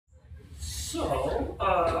So,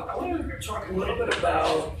 I wanted to talk a little bit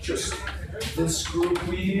about just this group.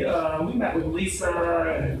 We met with Lisa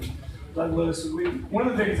and Douglas. One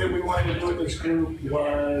of the things that we wanted to do with this group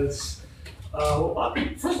was, first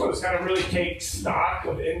of all, was kind of really take stock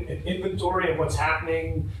of an inventory of what's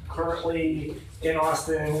happening currently in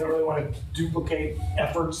Austin. We don't really want to duplicate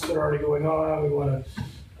efforts that are already going on. We want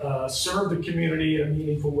to serve the community in a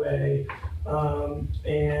meaningful way.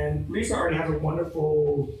 And Lisa already has a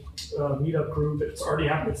wonderful meetup group. It's already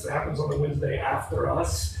happened. It happens on the Wednesday after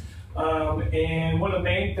us. And one of the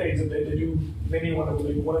main things that they do, maybe one of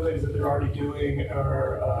the things that they're already doing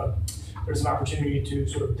are there's an opportunity to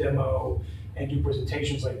sort of demo and do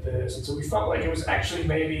presentations like this. And so we felt like it was actually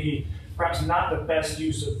maybe perhaps not the best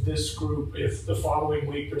use of this group if the following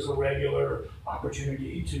week there's a regular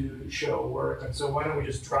opportunity to show work. And so why don't we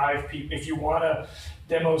just drive people, if you want to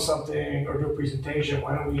demo something or do a presentation,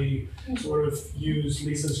 why don't we sort of use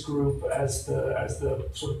Lisa's group as the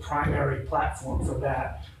sort of primary platform for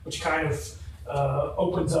that, which kind of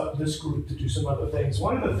opens up this group to do some other things.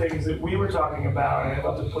 One of the things that we were talking about, and I'd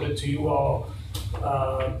love to put it to you all,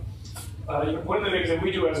 one of the things that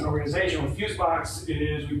we do as an organization with Fusebox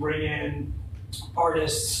is we bring in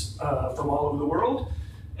artists from all over the world.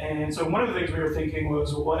 And so one of the things we were thinking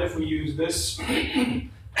was, well, what if we use this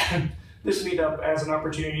this meetup as an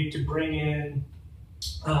opportunity to bring in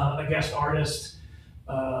a guest artist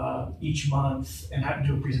each month and have them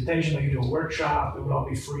do a presentation, they could do a workshop, it would all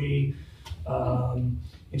be free.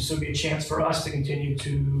 And so it'd be a chance for us to continue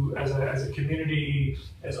to, as a community,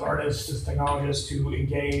 as artists, as technologists, to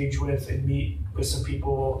engage with and meet with some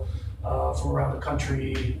people from around the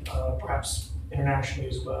country, perhaps internationally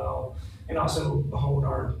as well, and also hone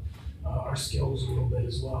our skills a little bit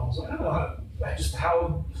as well. So I don't know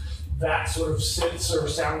how that sort of sits or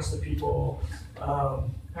sounds to people.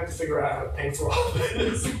 I have to figure out how to pay for all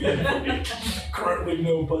this. Currently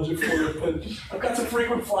no budget for it, but I've got some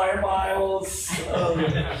frequent flyer miles.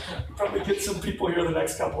 Probably get some people here the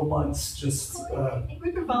next couple of months. Just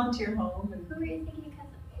we could volunteer home. Who were you thinking? Because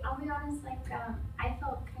I'll be honest, like I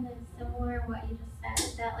felt kind of similar to what you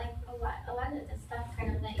just said. That like a lot of the stuff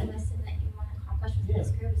kind of that you listed that you want to accomplish with this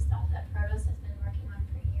group is stuff that Protos has been working on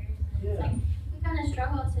for years. And it's like we kind of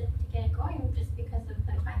struggle to get it going just because of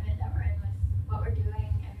the climate that we're in with what we're doing.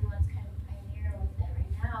 Everyone's kind of a pioneer with it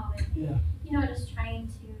right now, and you know, just trying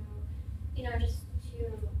to, you know, just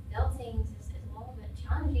to build things is a little bit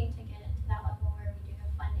challenging to get it to that level where we do have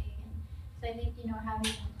funding. And so I think, you know,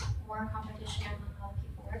 having more competition among all the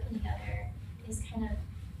people working together is kind of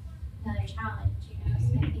another challenge, you know.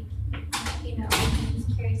 So I think, you know, I'm just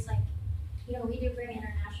curious, like, you know, we do bring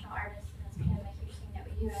international artists, and that's kind of a huge thing that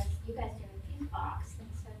we do, as you guys do with Fusebox. And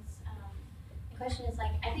so it's, the question is,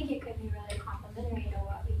 like, I think it could be really complementary to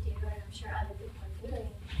what we do, and I'm sure other people are doing,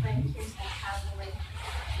 but I'm curious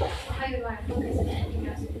about how you want to focus it, you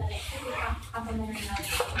know, so that it could be complementary,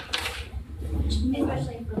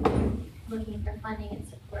 especially if we're looking for funding and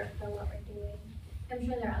support for what we're doing. I'm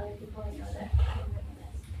sure there are other people I know that are doing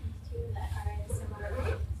this too, that are in similar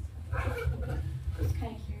ways. Just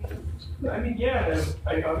kind of curious. I mean, yeah,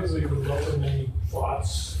 I obviously would welcome any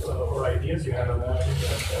thoughts or ideas you have on that.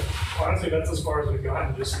 Honestly, that's as far as we've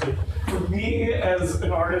gotten. Just like, for me, as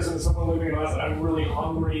an artist and someone living in Austin, I'm really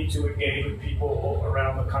hungry to engage with people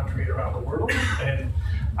around the country and around the world. And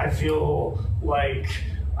I feel like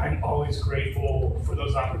I'm always grateful for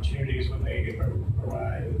those opportunities when they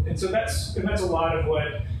arrive. And so that's a lot of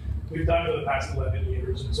what we've done for the past 11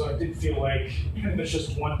 years. And so I did feel like, even if it's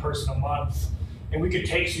just one person a month, and we could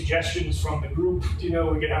take suggestions from the group, you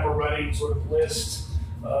know, we could have a running sort of list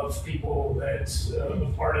of people that,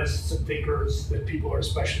 of artists and thinkers that people are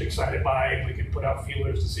especially excited by, and we could put out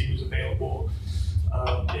feelers to see who's available,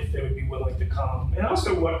 if they would be willing to come. And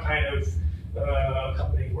also what kind of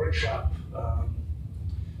accompanying workshop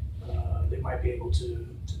they might be able to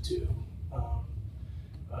do.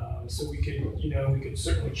 So we could, you know, we could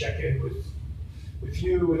certainly check in with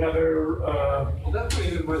you and other. Well,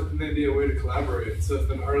 definitely maybe a way to collaborate. So if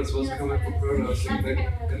an artist was coming from Protos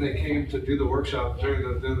and they came to do the workshop during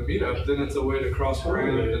the meetup, then it's a way to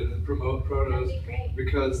cross-brand and promote Protos,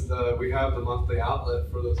 because we have the monthly outlet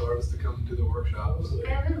for those artists to come and do the workshops.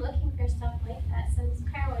 I've been looking for stuff like that, so it's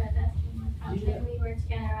kind of what I was asking myself. Maybe we work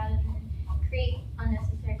together rather than create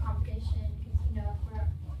unnecessary competition, because, you know, if we're,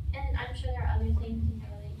 and I'm sure there are other things, you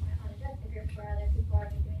know, that you might want to do at the group where other people are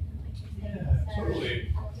doing them, like you're saying. Yeah,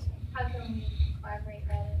 totally. How can we collaborate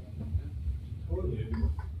rather than? Totally.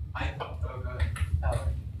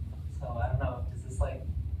 So I don't know, is this like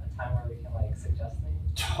a time where we can like suggest things?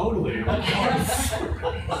 Totally. So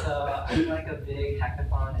I'm like a big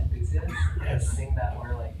hackathon enthusiast. Yes. I think that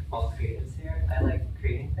we're like all creatives here.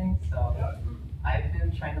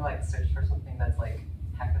 to like search for something that's like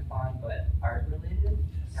hackathon but art related,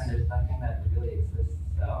 and there's nothing that really exists.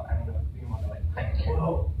 So I don't know if we want to like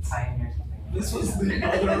pioneer something. This was the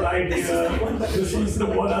other idea. This was the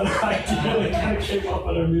one other idea that kind of came up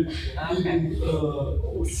at our meeting.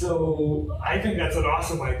 So I think that's an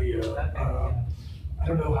awesome idea. I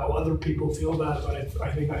don't know how other people feel about it, but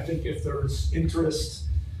I think if there's interest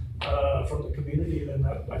from the community, then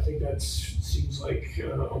I think that seems like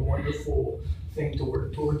a wonderful thing to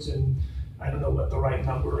work towards. And I don't know what the right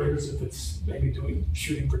number is. If it's maybe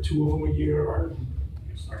shooting for 2 of them a year, or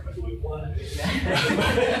you start by doing 1.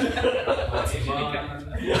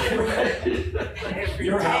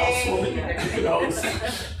 Your house, who knows?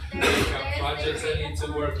 Projects I need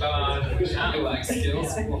to work on, I like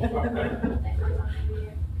skills.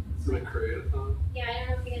 Is it a creative-thon? Yeah, I don't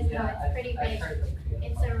know if you guys know, it's pretty big.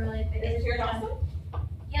 It's a really big. Is yours awesome?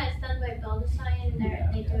 Yeah, it's done by Build a Sign.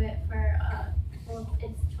 They do it for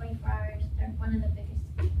it's 24 hours. They're one of the biggest.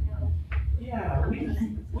 Yeah,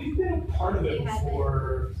 we've been a part of it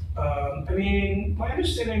before. I mean, my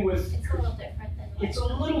understanding with It's a little different than. it's a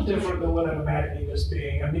little different than what I'm imagining this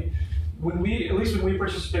being. I mean, when we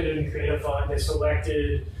participated in Creative Fund, they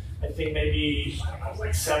selected, I think maybe, I don't know,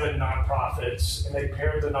 like 7 nonprofits, and they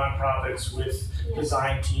paired the nonprofits with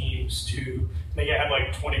design teams to, they had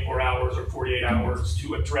like 24 hours or 48 hours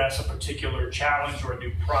to address a particular challenge or a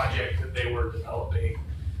new project that they were developing.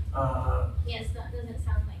 Yes, that doesn't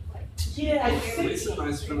sound like what. Yeah, I think Lisa and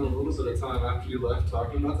I spent a little bit of time after you left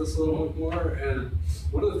talking about this a little bit more, and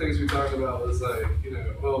one of the things we talked about was like,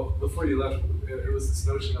 well, before you left, it was this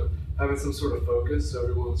notion of having some sort of focus, so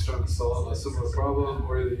everyone's trying to solve a similar problem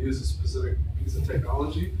or either use a specific piece of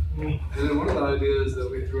technology. And then one of the ideas that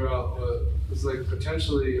we threw out was like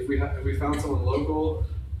potentially if we found someone local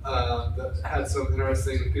that had some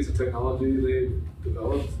interesting piece of technology they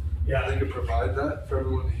developed, they could provide that for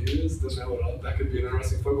everyone to use, then that could be an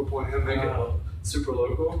interesting focal point and make it super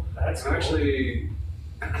local. That's cool. I actually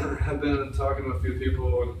have been talking to a few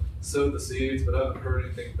people and sowed the seeds, but I haven't heard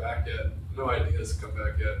anything back yet. No ideas come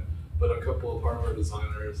back yet. But a couple of hardware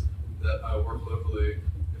designers that work locally,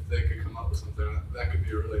 if they could come up with something, that could be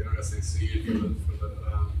a really interesting seed for the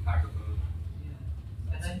hackathon.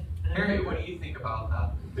 Yeah. Harry, what do you think about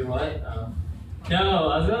that? Do what? No,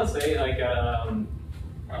 I was gonna say like,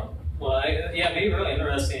 it'd be really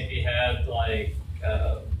interesting if you had like,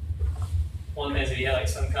 one thing is if you had like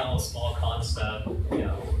some kind of small concept,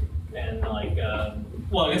 and like,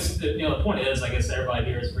 well, I guess the point is, I guess everybody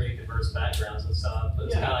here is pretty diverse backgrounds and stuff, but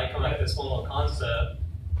it's kind of like come back to this one little concept,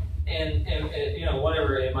 and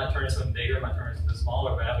whatever, it might turn into something bigger, it might turn into something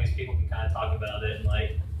smaller, but at least people can kind of talk about it and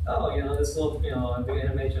like, oh, this little, big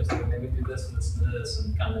animation, so maybe do this and this and this,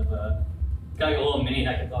 and kind of a little mini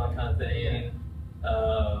hackathon kind of thing.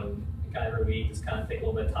 Kind of every week, just kind of take a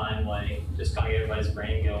little bit of time, like just kind of get everybody's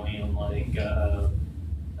brain going, and like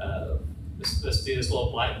let's do this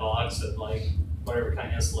little black box of like whatever kind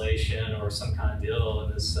of installation or some kind of deal,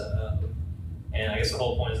 and this. And I guess the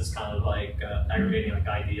whole point is it's kind of like aggregating like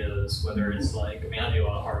ideas, whether it's like, I do a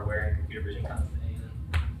lot of hardware and computer vision kind of thing,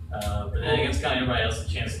 but then it gives kind of everybody else a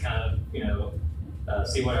chance to kind of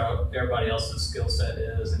see what everybody else's skill set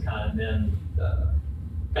is, and kind of then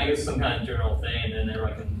kind of get some kind of general thing, and then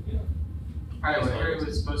everybody can All right, what Harry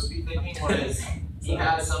was supposed to be thinking was he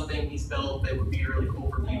has something he's built that would be really cool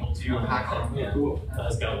for people to hack on. Yeah, Cool.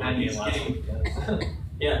 That's got one And he's last getting week.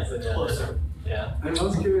 Yeah, so, closer. Yeah. And I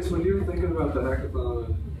was curious, when you were thinking about the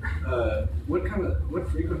hackathon, what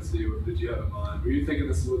frequency did you have in mind? Were you thinking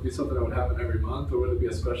this would be something that would happen every month, or would it be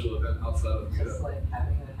a special event outside of Just Meetup? like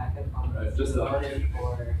having a hackathon Right, is just the devoted opportunity.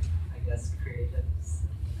 for, I guess, creatives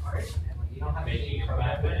in art, and like you don't have to Making be a it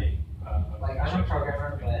programmer. happen. Like I'm a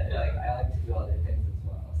programmer, but like I like to do other things as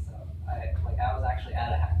well. So I was actually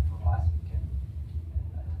at a hackathon last weekend,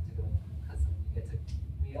 and I had to go because you get to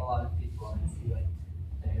meet a lot of people and see like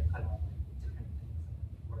they put on like different things and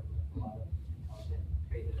work with a lot of intelligent,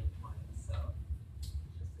 creative minds. So it's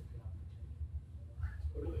just a good opportunity.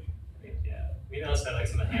 Totally. Yeah. We also had like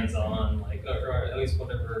some hands-on, like, or at least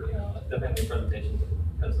whatever, definitely presentations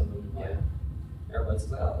because of them. Like, everybody's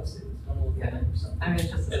like, oh, let's see this one little thing or something. I mean,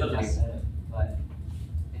 it's just a It doesn't- suggestion, but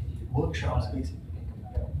if you Workshops, wanna basically. think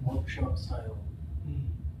about it. Workshop style.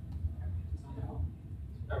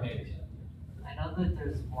 Or maybe, I know that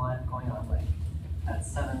there's one going on like at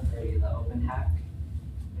 7:30, the open hack.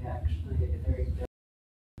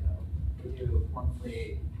 They do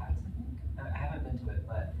monthly hacks, I think. I haven't been to it,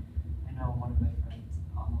 but I know one of my friends,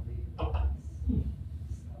 Amelie, does.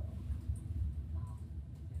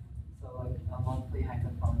 So like a monthly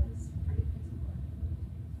hackathon is pretty feasible.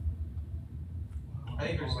 I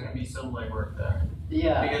think there's gonna be some legwork there.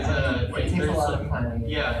 Yeah. Because it like takes there's a lot of planning.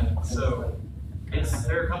 yeah, so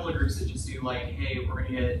there are a couple of groups that just do like, hey, we're gonna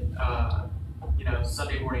get you know,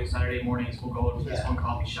 Sunday mornings, Saturday mornings, we'll go to this one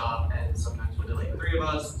coffee shop, and sometimes we'll do like 3 of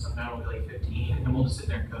us, and sometimes we'll do like 15, and we'll just sit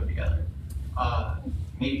there and code together.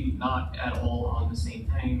 Maybe not at all on the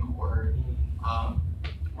same thing, or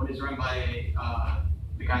one is run by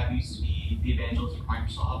the guy who used to be the evangelist for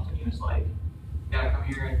Microsoft, and he was like, yeah, come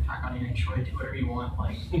here and hack on your Android, do whatever you want.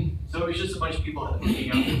 Like, so it was just a bunch of people that were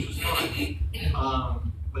meeting up, which was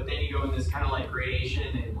fun. But then you go in this kind of like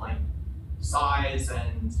gradation and like size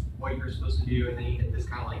and what you're supposed to do, and then you hit this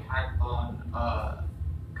kind of like hackathon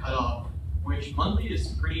cutoff, which monthly is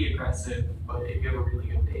pretty aggressive, but if you have a really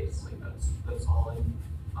good base, like that's all in.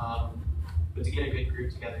 But to get a good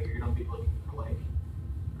group together, you're gonna be looking for like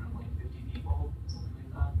around like 50 people, something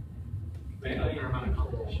like that. Maybe a fair amount of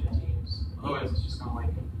competition teams. Otherwise, it's just kind of like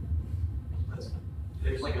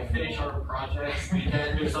there's like a finish our projects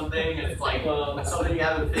weekend or something, and it's like something you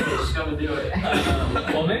haven't finished, come and do it.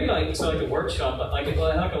 Well, maybe like so like a workshop, like a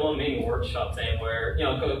little mini workshop thing where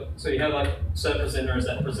so you have like set presenters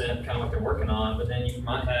that present kind of what they're working on, but then you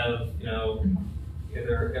might have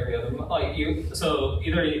either every other like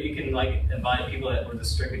either you can like invite people that will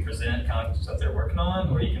just strictly present kind of stuff they're working on,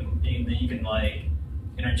 or you can like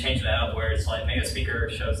change it out where it's like maybe a speaker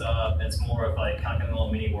shows up and it's more of like kind of a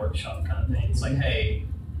little mini workshop kind of thing. It's like, hey,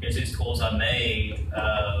 here's these tools I made,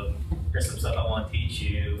 here's some stuff I want to teach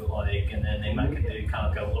you, like, and then they might do kind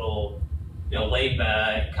of like a little, laid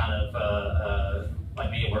back kind of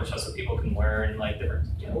like mini workshop so people can learn like different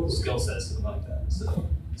skill sets and like that.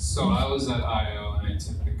 So I was at I/O and I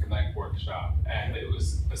took the Connect workshop, and it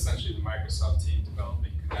was essentially the Microsoft team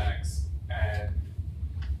developing Connects, and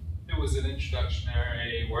it was an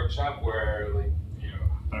introductory workshop where, like,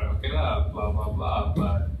 how to hook it up, blah, blah, blah.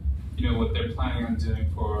 But, what they're planning on doing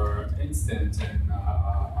for Instant in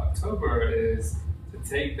October is to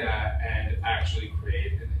take that and actually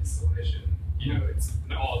create an installation. It's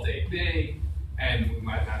an all-day thing, and we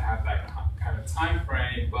might not have that kind of time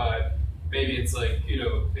frame, but maybe it's like,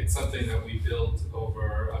 it's something that we built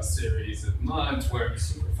over a series of months where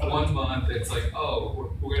 1 month it's like, oh,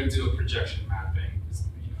 we're going to do a projection mapping.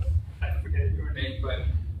 I forget your name, but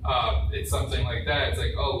it's something like that. It's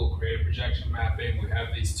like, oh, we'll create a projection mapping. We have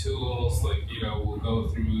these tools, like, we'll go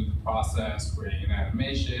through the process, creating an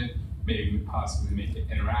animation, maybe possibly make it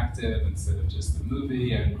interactive instead of just a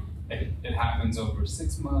movie, and it happens over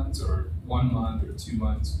 6 months or 1 month or 2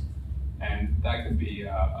 months, and that could be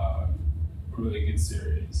a really good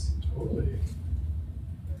series. Totally.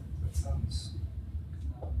 That sounds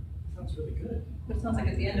really good. But it sounds like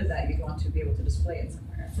at the end of that, you'd want to be able to display it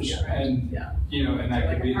somewhere. For sure. And and that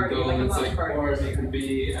could be the goal. It's like, or it could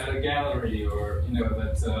be at a gallery, or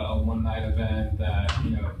that's a one-night event that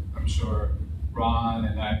I'm sure Ron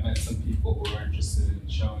and I've met some people who are interested in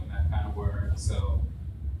showing that kind of work. So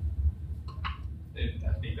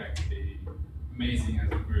I think that could be amazing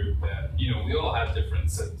as a group. That we all have different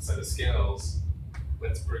set of skills.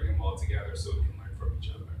 Let's bring them all together so we can learn from each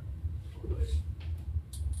other. Totally.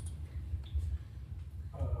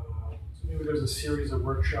 So maybe there's a series of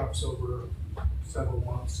workshops over several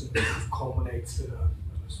months, and it culminates in a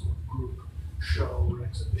sort of group show or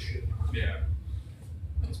exhibition. Yeah.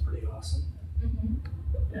 That's pretty awesome.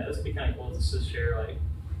 Yeah, this would be kind of cool just to share like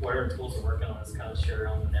whatever tools we're working on, is kind of share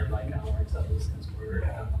on, and everybody kind of learns how those things work.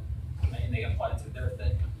 And they apply to their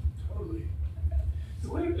thing. Totally.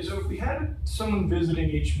 So if we had someone visiting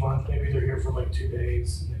each month, maybe they're here for like 2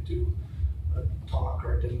 days and they do a talk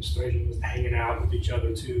or a demonstration, just hanging out with each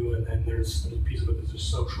other too, and then there's a piece of it that's just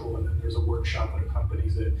social, and then there's a workshop that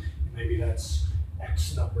accompanies it. And maybe that's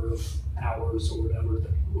X number of hours or whatever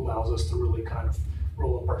that allows us to really kind of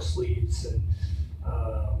roll up our sleeves and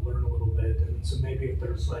learn a little bit. And so maybe if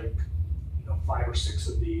there's like 5 or 6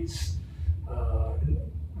 of these,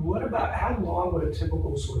 what about how long would a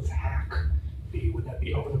typical sort of hack be? Would that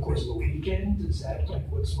be over the course of a weekend? Is that like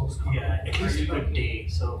what's most common? Yeah, at least a day.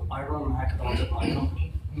 So I run hackathons at my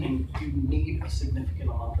company, and you need a significant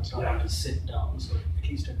amount of time to sit down. So at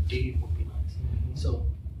least a day would be nice. So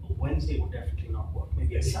a Wednesday would definitely not work.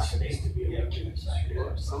 Maybe a Saturday.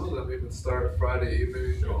 Some of them even start Friday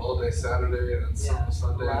evening, all day Saturday, and then some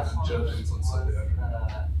Sunday, and then judgings on Sunday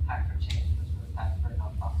afternoon. Hack for Change, which was Hack for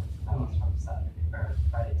Nonprofits. That was from Saturday or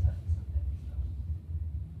Friday to Sunday.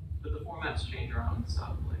 But the formats change around and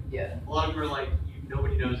stuff. Like, Yeah. a lot of them are like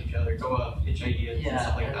nobody knows each other. Go up, pitch ideas and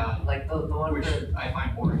stuff like that. Like the one Which for I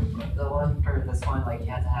find boring. But the one for this one, like you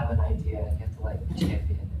had to have an idea and you have to like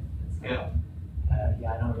champion it. So, yeah.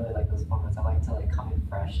 I don't really like those formats. I like to like come in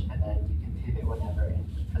fresh, and then you can pivot whenever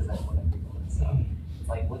and present whatever you want. So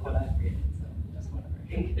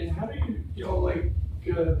how do you know, like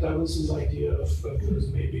Douglas's idea of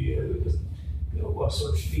there's maybe a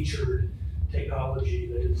sort of featured technology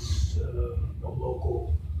that is a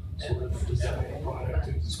local sort of design product.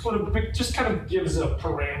 Just kind of gives a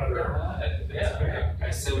parameter. Yeah,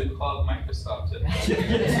 I say we call it Microsoft.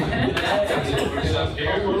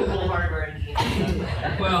 Local hardware engineering.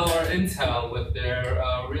 Well, or Intel with their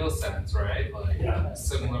RealSense, right? Like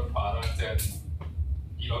similar product, and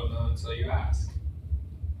you don't know until you ask.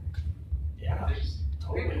 Yeah,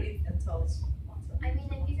 totally. I mean,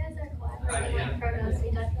 if you guys are collaborating with Protos, we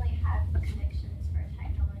definitely have connections for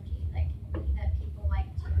technology that people like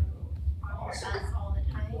to offer us all the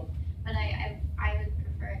time. But I would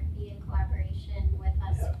prefer it be in collaboration with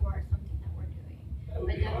us for something that we're doing.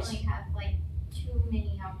 But definitely have like too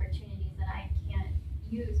many opportunities that I can't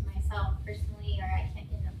use myself personally, or I can't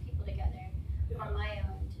get enough people together on my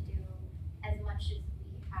own to do as much as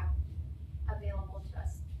we have available to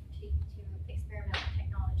us to experiment with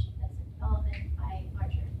technology that's in development by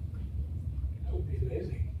larger companies. That would be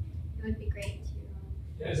amazing. It would be great to.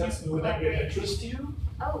 Would that be of interest to you?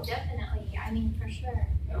 Oh, definitely. I mean, for sure.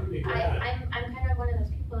 That would be great. I'm kind of one of those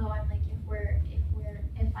people though. I'm like,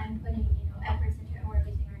 if I'm putting efforts into it and we're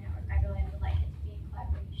using our network, I really would like it to be in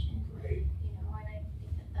collaboration. Great. And I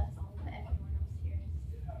think that that's all that everyone else here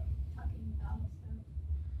is talking about. So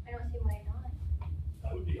I don't see why not.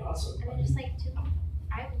 That would be awesome. I mean, just like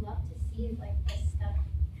I would love to see like this stuff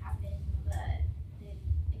happen. The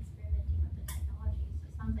experimenting with the technology. So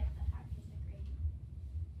it sounds like the hack is a great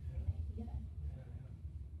idea.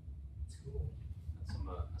 It's cool.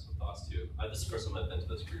 That's some thoughts too. This is the first time I've been to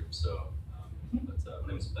this group, so my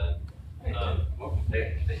name is Ben. Welcome.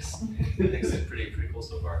 Hey, thanks. Thanks. It's pretty cool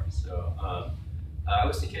so far. So I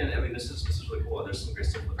was thinking, I mean, this is really cool. There's some great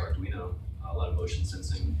stuff with Arduino, a lot of motion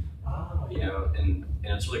sensing. You know, and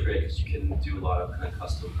it's really great because you can do a lot of kind of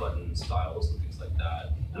custom button styles and things like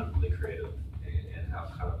that. Really creative, and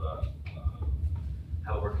have kind of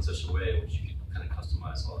have it work in such a way in which you can kind of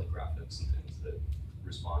customize all the graphics and things that it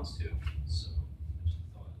responds to. So I just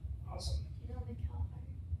thought. Awesome. You know Mikhail Hart?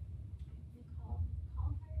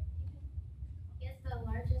 He has the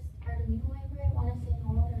largest Arduino library, I want to say, in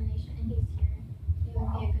all of the nation, and he's here. He would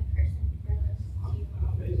be a good person for us to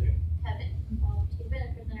Amazing. have it involved. He's been a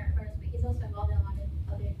prisoner at first, but he's also involved in a lot of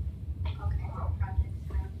other, all kinds of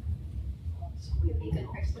projects. So he would be a good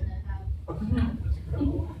person to have.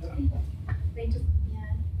 They just,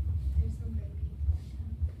 there's some great people in town.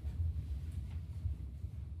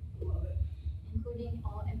 Love it. Including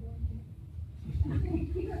everyone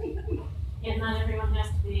here. Yeah, not everyone has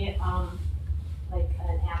to be like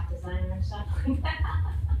an app designer or something like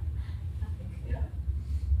that.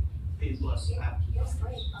 These less app. Yes,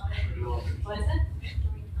 great. What is it?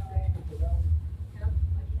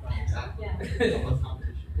 Yeah.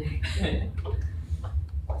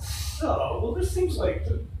 So, well, this seems like,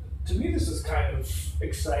 to me, this is kind of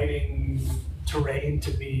exciting terrain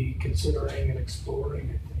to be considering and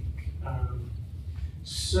exploring, I think.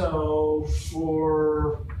 So,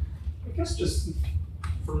 I guess just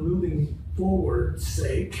for moving forward's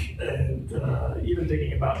sake, and even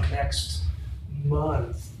thinking about next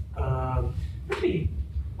month, maybe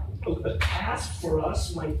a task for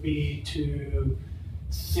us might be to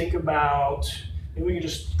think about, maybe we can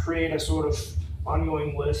just create a sort of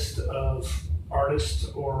ongoing list of artists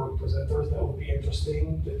or presenters that would be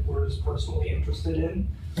interesting, that we're just personally interested in.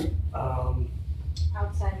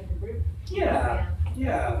 Outside of the group? Yeah,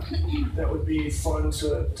 that would be fun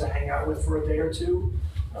to hang out with for a day or two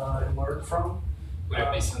and learn from. Would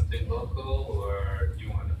it be something local, or do you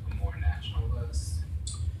want a more national list?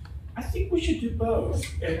 I think we should do both,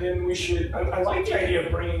 and then we should. I like the idea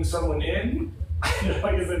of bringing someone in.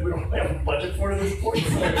 Like I said, we don't have a budget for it at this point,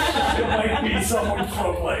 so it might be someone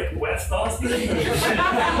from like West Austin. That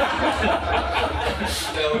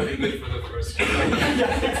would be good for the first one.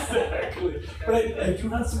 Yeah, exactly. But I do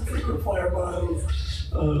have some frequent flyer miles.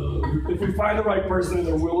 If we find the right person and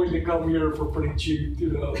they're willing to come here for pretty cheap,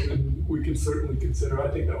 then we can certainly consider. I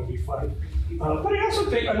think that would be fun. But I also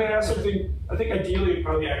think, I think ideally it'd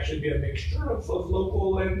probably actually be a mixture of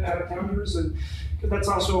local and out-of-towners, and because that's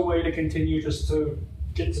also a way to continue just to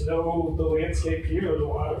get to know the landscape here. There's a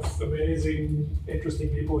lot of amazing, interesting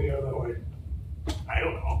people here that I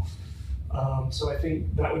don't know. So I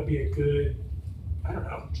think that would be a good, I don't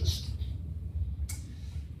know, just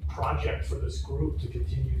project for this group to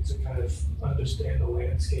continue to kind of understand the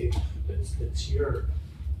landscape that's here.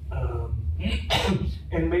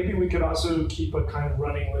 And maybe we could also keep a kind of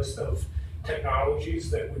running list of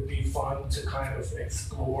technologies that would be fun to kind of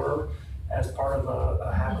explore as part of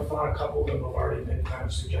a hackathon. A couple of them have already been kind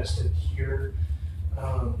of suggested here.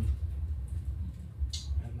 And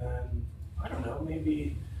then, I don't know,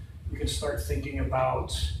 maybe we could start thinking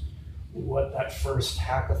about what that first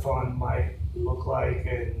hackathon might look like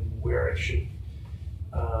and where it should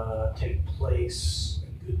take place,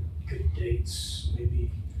 and good dates, maybe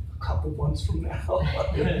a couple months from now.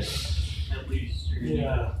 At least.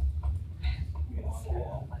 Yeah.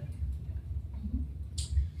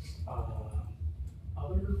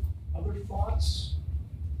 Other thoughts?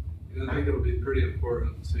 I think it'll be pretty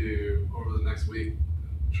important to, over the next week,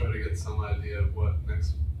 try to get some idea of what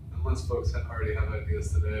next, unless folks already have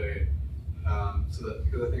ideas today, so that,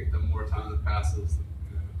 because I think the more time that passes, the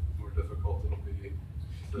more difficult it'll be.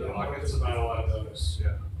 Yeah, I think it's about a lot of those.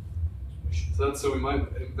 Yeah. So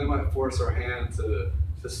that might force our hand to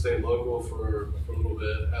stay local for a little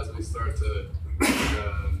bit as we start to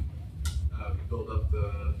build up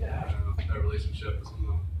that relationship with some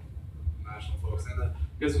of the national folks, and that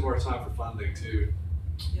gives them more time for funding too.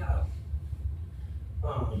 Yeah.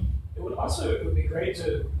 It would be great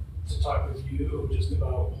to talk with you just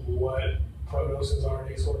about what Protos has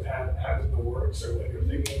already sort of have in the works, or what you're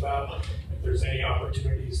thinking about. If there's any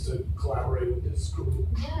opportunities to collaborate with this group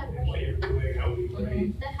and what you're doing, that would be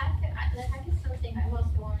great. The hack is something I've also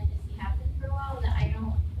wanted to see happen for a while, that I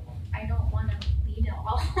don't want to lead it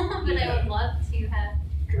all, but I would love to have,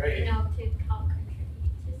 Great. to help contribute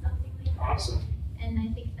to something like that. Awesome. And I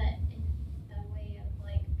think that in the way of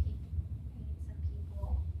like we need some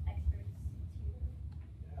people, experts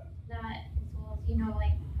to that, as well as,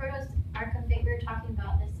 like Protos, we were talking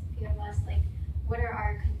about this, a few of us, like what are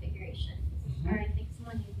our configurations? Or I think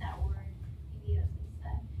someone used that word, maybe it was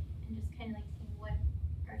Lisa, and just kind of like seeing what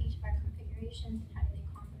are each of our configurations and how do they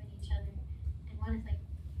complement each other. And one is like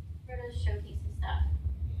Protos showcases stuff,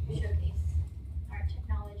 showcase our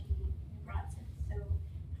technology in a broad sense. So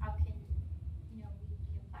how can we be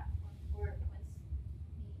a platform for what's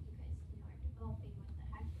you guys are developing with the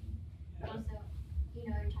hacking? But also,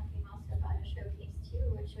 you're talking also about a showcase too,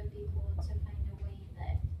 which would be cool to find a way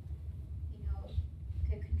that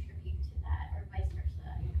could contribute to that, or vice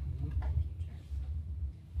versa, in the future.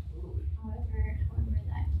 However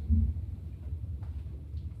that can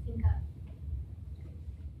sync up.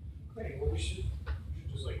 Great. Well, we should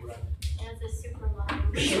just like wrap. And it's a super long.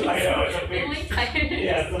 I know, it's a big, Really tired.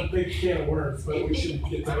 yeah, it's a big can of worms, but we should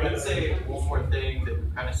get I together. would say one more thing that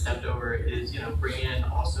we've kind of stepped over is, bring in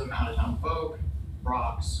awesome out of town folk,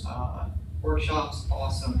 rocks, workshops,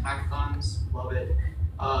 awesome hackathons, love it.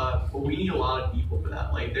 But we need a lot of people for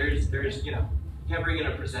that. Like there's you can't bring in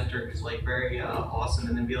a presenter who's like very awesome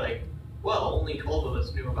and then be like, well, only 12 of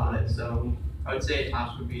us knew about it. So I would say a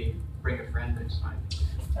task would be bring a friend next time.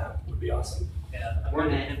 That would be awesome. Yeah. Or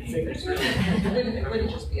an enemy. It wouldn't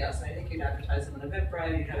just be us, I think you'd advertise them on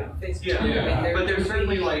Eventbrite, you'd have it on Facebook. Yeah, I mean, but there's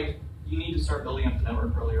certainly like, you need to start building up the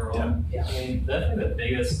network earlier on. Yeah. I mean, definitely the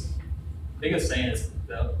biggest thing is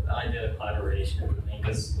the idea of collaboration. I mean,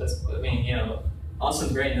 because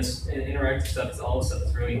Austin's great, and this interactive stuff is all stuff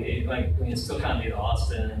that's really neat. Like, it's still kind of neat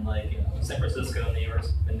Austin and San Francisco and New York's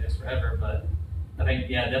been doing this forever, but I think,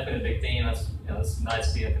 definitely the big theme that's, it's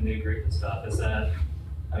nice to be like a new group and stuff is that,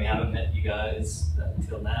 I haven't met you guys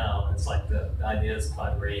until now, and it's like the idea is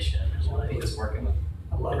collaboration and like just working with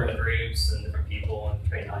different groups and different people and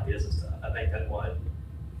trading ideas and stuff. I think that's what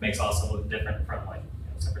makes Austin look different from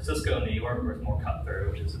San Francisco and New York, where it's more cutthroat,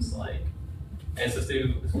 which is just like, hey, let's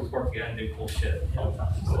work together and do cool shit all the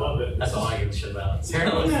time. I love it. That's all I give a shit about.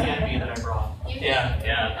 Sarah was the enemy that I brought.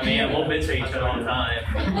 Yeah. We'll bitch at each other all the time.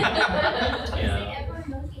 Everyone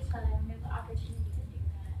knows each other and we have the opportunity to do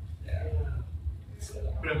that.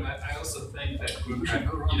 But I also think that group hack,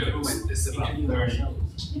 it's about learning.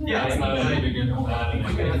 Yeah, it's not only begin with that.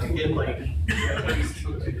 We're gonna have to get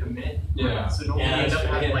people to commit. Yeah. So don't end up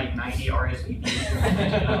having 90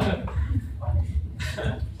 RSVPs.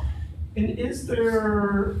 And is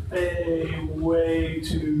there a way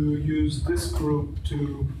to use this group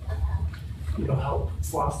to, help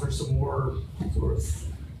foster some more sort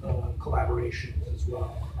of collaboration as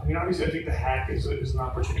well? Obviously, I think the hack is an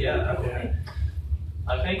opportunity to do that.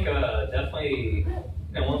 I think definitely,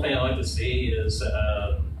 one thing I like to see is,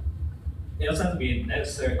 it doesn't have to be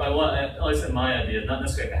necessary, at least in my idea, not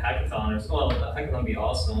necessarily like a hackathon, a hackathon would be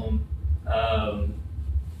awesome.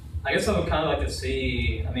 I guess I would kind of like to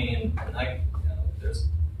see, there's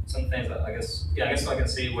some things that I guess I can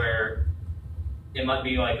see where it might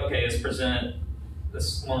be like, okay, let's present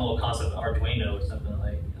this one little concept of Arduino or something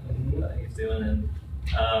that he's doing, and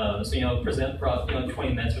present for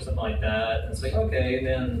 20 minutes or something like that, and it's like, okay,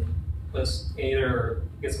 then let's either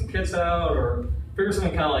get some kids out or figure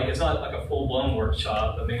something kind of like, it's not like a full-blown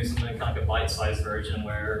workshop, but maybe something kind of like a bite-sized version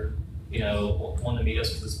where you know, one of the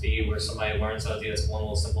meetups could just be where somebody learns how to do this one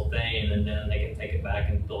little simple thing, and then they can take it back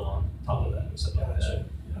and build on top of that or something like that.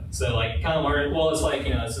 So like kind of learn, well, it's like,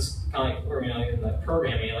 you know, it's just kind of like, or, you know, in like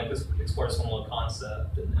programming, like this explores one little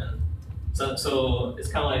concept, and then, so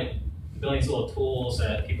it's kind of like building these little tools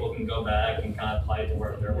that people can go back and kind of apply to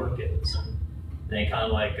where their work is. And they kind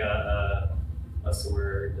of like, what's the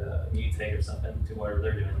word, mutate or something to whatever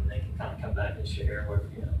they're doing, and they can kind of come back and share where,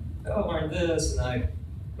 you know, oh, I learned this, and I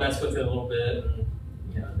mess with it a little bit, and,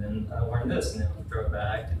 you know, then I learned this, and then throw it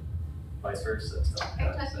back, and vice versa, stuff like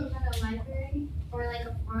Are you that. talking about a library or like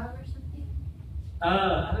a forum or something? I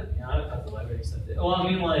don't know the library stuff. Well, I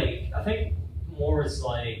mean, like, I think more is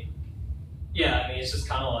like, yeah, I mean, it's just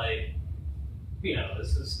kind of like, you know,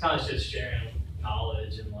 it's kind of just sharing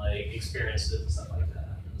knowledge and like experiences and stuff like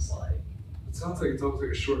that. And it's like, It sounds like it's almost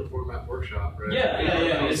like a short format workshop, right?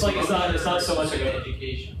 yeah. It's like it's not so much like an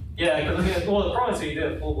education. Yeah, because I mean, well, the problem is when you do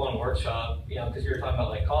a full-blown workshop, you know, because you're talking about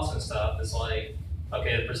like costs and stuff. It's like,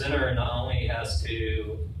 okay, the presenter not only has to,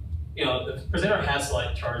 you know, the presenter has to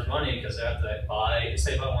like charge money because they have to buy.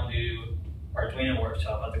 Say if I want to do Arduino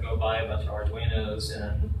workshop, I have to go buy a bunch of Arduinos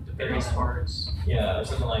and Various parts. Yeah, or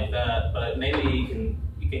something like that. But maybe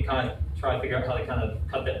you can kind of try to figure out how to kind of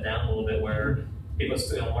cut that down a little bit, where people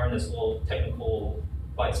still learn this little technical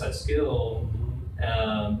bite-sized skill,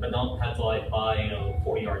 but don't have to like buy, you know,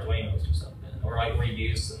 40 Arduinos or something, or like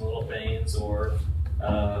reuse some little things, or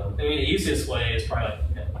I mean, the easiest way is probably like,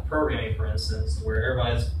 you know, programming, for instance, where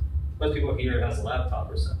most people here has a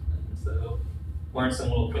laptop or something, so learn some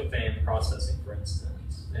little quick thing in processing, for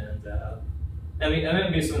instance, and I mean, that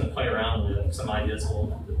would be something to play around with, some ideas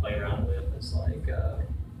to play around with. It's like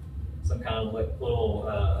some kind of like little,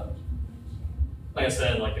 like I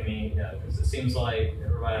said, like, I mean, yeah, because it seems like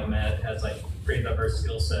everybody I've met has like pretty diverse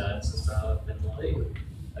skill sets and stuff, and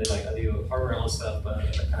like I do hardware and all stuff, but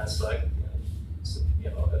I kind of suck, you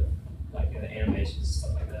know, like animations and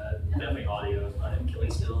stuff like that. Definitely audio is my killing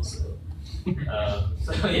skill, so yeah.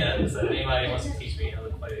 So if anybody wants to teach me how to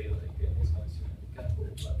play like these kind of cool,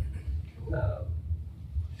 but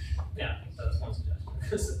yeah, so that's one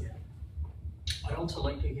suggestion. I also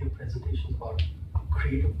like to hear presentations about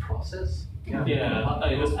creative process. Yeah,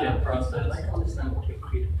 just process. I'd like to understand what your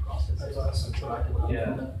creative process is. That's awesome.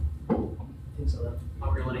 Yeah. Things like that.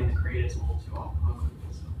 Not relating to creatives a little too often.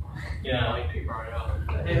 So far. Yeah. I like that you brought it up.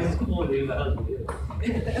 Hey, it's cool, dude. How do you do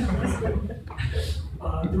it?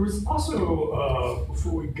 There was also,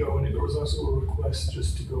 before we go in, there was also a request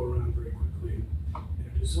just to go around very quickly.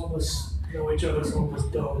 Just almost know each other, some of us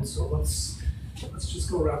don't, so let's just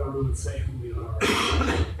go around the room and say who we are.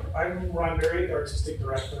 I'm Ron Berry, the Artistic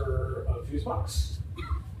Director of Fusebox.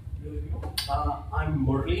 I'm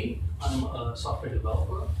Murli. I'm a software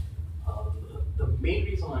developer. The main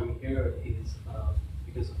reason I'm here is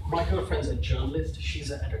because my girlfriend's a journalist.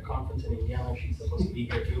 She's at a conference in Indiana. She's supposed to be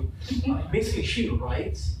here too. Basically, she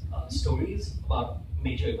writes stories about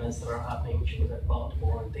major events that are happening. She was at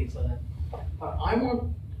Baltimore and things like that. I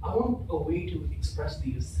want a way to express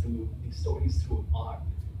these stories through art,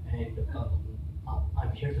 and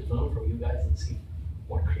I'm here to learn from you guys and see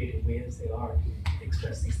what creative ways they are to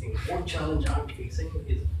express these things. One challenge I'm facing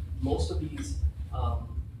is most of the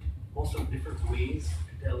different ways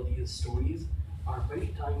to tell these stories are very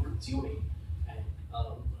time consuming, and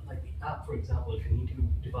like the app, for example, if you need to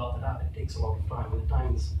develop an app, it takes a lot of time, and the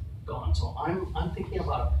time is gone. So I'm thinking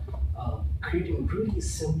about creating really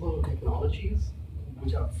simple technologies,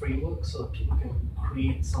 which are frameworks, so that people can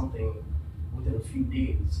create something within a few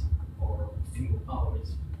days or a few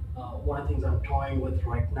hours. One of the things I'm toying with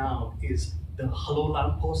right now is the Hello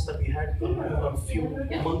Lamppost that we had a few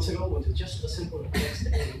months ago, which is just a simple text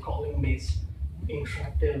and calling based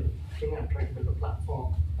interactive thing. I'm trying to build a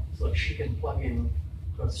platform so that she can plug in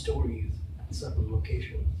her stories at certain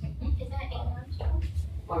locations. Is that Ann Armstrong?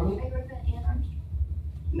 Pardon me? Are you working with Ann Armstrong?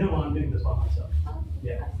 No, I'm doing this by myself. Oh.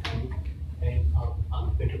 Yeah, and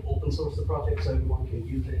I'm going to open source the project so everyone can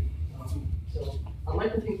use it. So I'd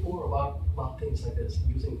like to think more about things like this,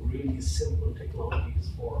 using really simple technologies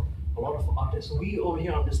for a lot of artists. We over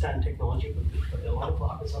here understand technology, but a lot of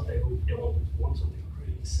artists out there who don't want something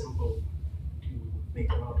really simple to make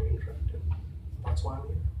their art interactive. That's why I'm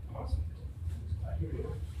here. Awesome. Glad you're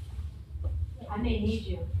here. I may need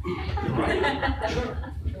you.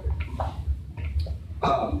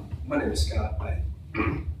 My name is Scott.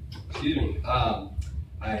 Excuse me. I'm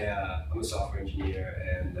a software engineer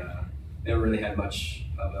and never really had much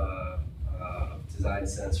of a design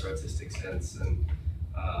sense or artistic sense, and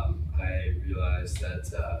I realized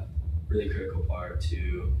that a really critical part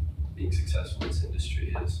to being successful in this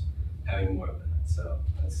industry is having more of that. So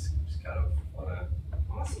that's just kind of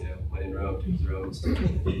want Awesome. You know, when in Rome, do as Rome.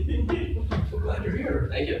 I'm glad you're here.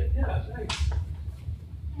 Thank you. Yeah, thanks.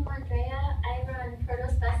 I'm Andrea. I run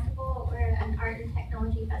Fusebox Festival. We're an art and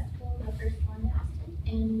technology festival, the first one in Austin.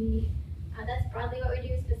 And that's broadly what we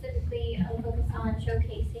do. Specifically, we focus on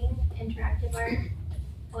showcasing interactive art,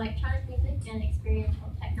 electronic music, and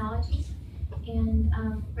experiential technology. And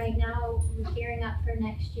right now, we're gearing up for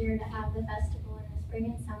next year to have the festival in the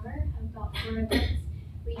spring and summer, about 4 events.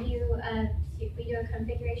 We do a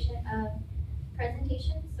configuration of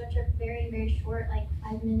presentations, which are very, very short, like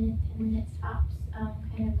 5-minute, 10-minute tops,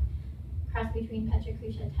 kind of cross between Petra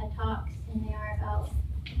Crucia TED Talks, and they are about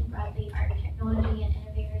broadly art, technology, and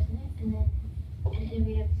innovators in it, and then an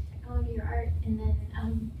innovative technology or art, and then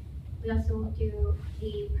we also will do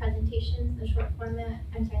the presentations, the short format,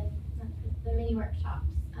 the mini workshops,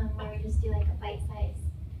 where we just do like a bite-sized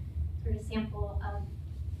sort of sample of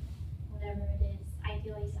whatever it is,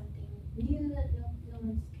 ideally something new that no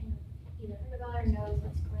one's kind of either heard about or knows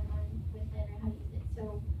what's going on with it or how to use it.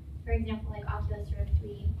 So, for example, like Oculus Rift,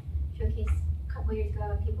 we showcased a couple years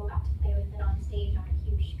ago and people got to play with it on stage on a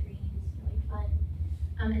huge screen. It's really fun.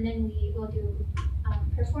 And then we will do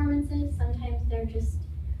performances. Sometimes they're just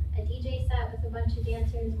a DJ set with a bunch of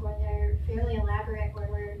dancers, or they're fairly elaborate where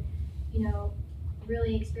we're, you know,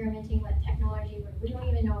 really experimenting with technology where we don't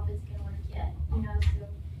even know if it's going to work yet, you know.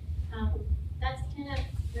 So that's kind of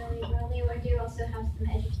really broadly what we do. Also have some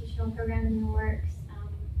educational programs in the works,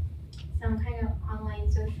 some kind of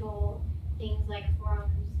online social things like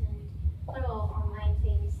forums and little online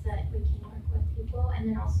things that we can work with people, and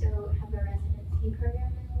then also have a residency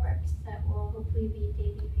program in the works that will hopefully be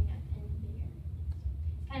debuting at the end of the year.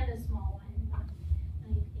 It's kind of a small one, not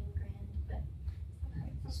anything grand, but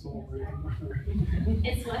It's a small room.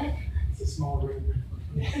 it's what? It's a small room.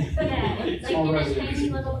 Yeah, it's like Small in a residency. tiny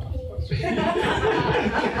little cage. You have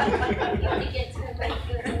to get to it by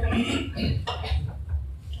foot.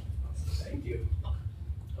 Thank you.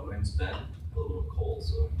 My name's Ben. A little cold,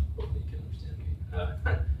 so hopefully you can understand me.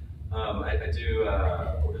 I do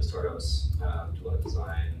work at startups, do a lot of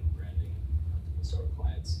design, branding, startup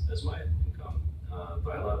clients as my income.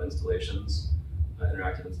 But I love installations,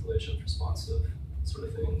 interactive installations, responsive sort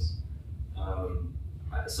of things.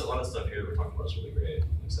 So a lot of stuff here we're talking about is really great.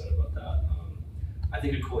 I'm excited about that. I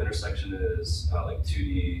think a cool intersection is like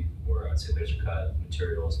 2D, or I'd say laser cut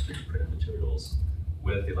materials, 3D printed materials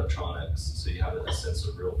with the electronics. So you have a sense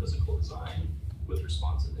of real physical design with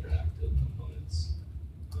responsive interactive components.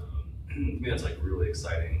 To me, that's like really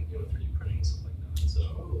exciting, you know, 3D printing and stuff like that. So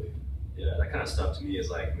yeah, that kind of stuff to me is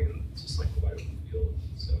like, I mean, it's just like the wide open field.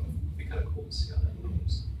 So it'd be kind of cool to see how that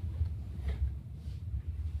moves.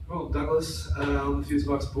 Well, Douglas, on the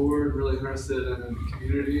Fusebox board, really interested in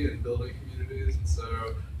community and building communities, and so,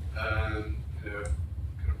 you know,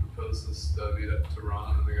 kind of proposed this meetup to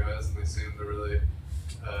Ron and the guys, and they seem to really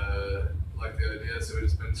like the idea. So we've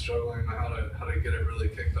just been struggling on how to get it really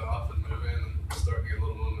kicked off and moving, and we're starting to get a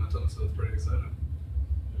little momentum. So it's pretty exciting.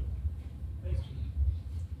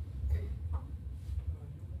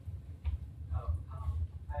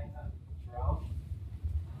 Hi, I'm Jerome.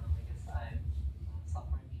 I guess I'm a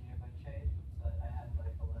software engineer by trade, but I have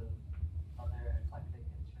like a lot of other eclectic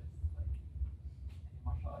interests, like any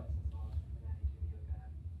martial arts as well. And then I do yoga, I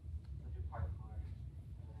do parkour,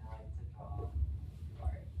 and then I like to draw, do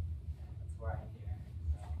art, and that's where I'm here.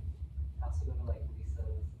 So I also go to like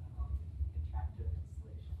Lisa's interactive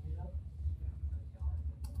installation meetup. So if y'all have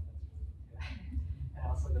been, that's really good too. And I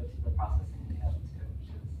also go to the processing meetup too, which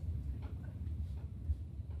is interesting.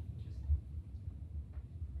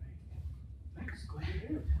 Thanks. Glad you're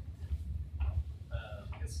here. I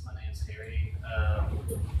guess my name's Harry.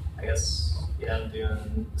 I guess, yeah, I'm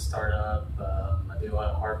doing startup. I do a lot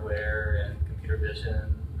of hardware and computer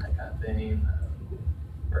vision, that kind of thing.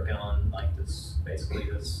 Working on like this, basically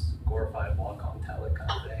this glorified walk-on tablet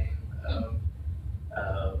kind of thing.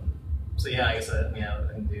 So yeah, I guess I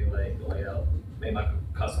can do like layout, make my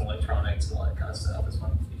custom electronics and all that kind of stuff. That's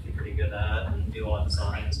what I'm usually pretty good at, and do a lot of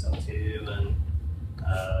design and stuff too. And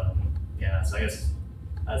yeah, so I guess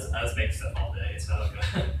I just make stuff all day. So I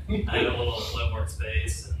have a little web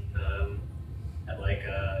workspace and have like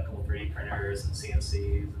a couple 3D printers and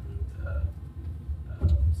CNCs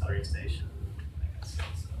and soldering station, that kind of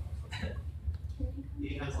stuff. So.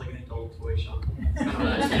 He has like an adult toy shop.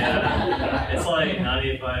 Yeah, it's like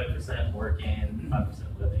 95% working,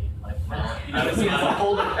 5% living. Like, I was a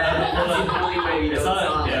fold-up bed. It's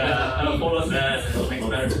not, yeah, I have a fold-up bed, and what makes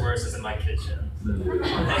matters worse is in my kitchen. So.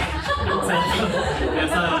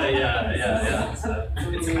 It's not, yeah. So,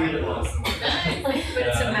 But it's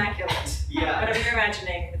immaculate. Yeah. Whatever you're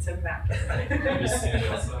imagining, it's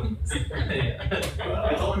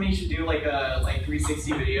I told him he should do like a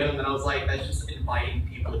 360 video, and then I was like, that's just inviting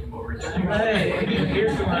people to come over and check. Hey,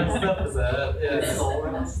 here's where my stuff is at. Yeah,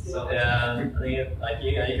 So, yeah. I think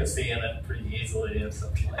you can see in it pretty easily if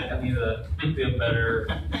something like I need to do better.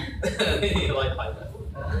 Like that.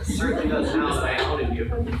 it certainly does now that I outed you.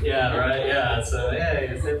 Yeah, right. Yeah. So hey,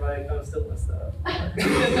 is everybody come steal my stuff?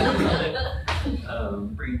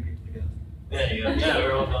 Bringing people together. There you go. Yeah,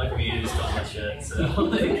 we're all like we use all that shit. So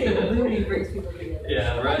Community brings people together.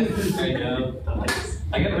 yeah, right. There you go.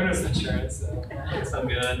 I got renter's insurance, so I'm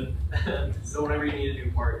good. So whenever you need a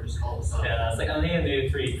new part, just call us up. Yeah, it's like I need a new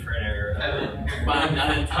 3D printer, but I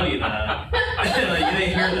didn't tell you that. Like, you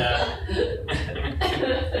didn't hear that.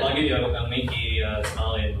 Well, I'll give you a Mickey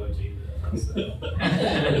smiley emoji. So.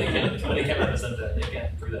 they can't represent that. They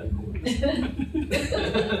can't prove that.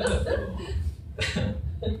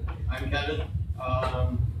 I'm Kevin.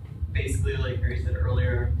 Basically, like Barry said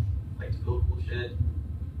earlier, like to build cool shit,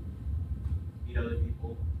 meet other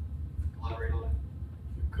people, collaborate on it.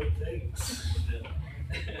 Good things.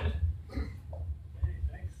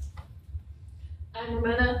 I'm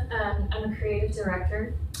Ramona. I'm a creative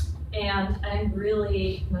director, and I'm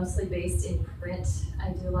really mostly based in print. I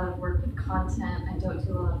do a lot of work with content. I don't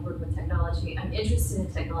do a lot of work with technology. I'm interested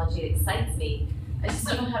in technology. It excites me. I just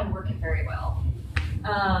don't know how to work it very well.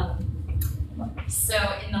 So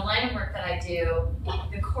in the line of work that I do,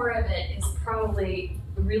 the core of it is probably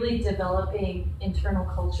really developing internal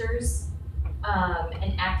cultures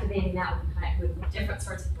and activating that with different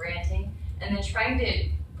sorts of branding, and then trying to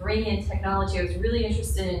bring in technology. I was really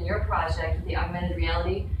interested in your project with the augmented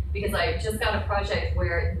reality because I just got a project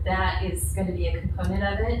where that is going to be a component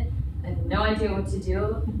of it. I have no idea what to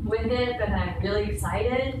do with it, but I'm really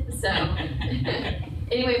excited. So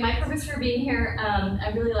anyway, my purpose for being here, I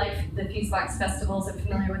really like the Fusebox Festivals. I'm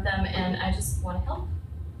familiar with them, and I just want to help.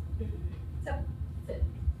 So that's it.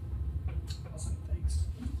 Awesome, thanks.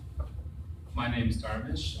 My name is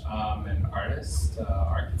Darmish. I'm an artist,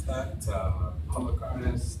 architect, public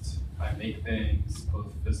artist. I make things both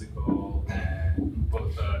physical and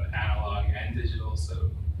both analog and digital, so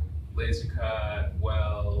laser cut,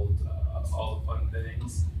 weld, all the fun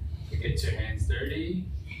things to get your hands dirty.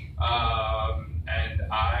 And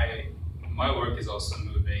my work is also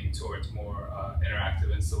moving towards more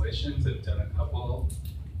interactive installations. I've done a couple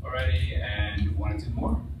already and want to do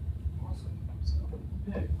more. Awesome. So,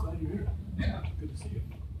 Yeah, glad you're here. yeah. Good to see you.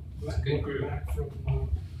 Good group. Back from,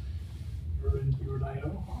 you were in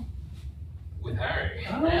IO, huh? With Harry.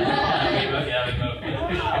 Oh.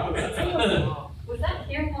 Was that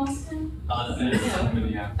here in Austin?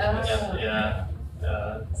 Yeah.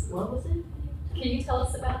 Yeah. What was it? Can you tell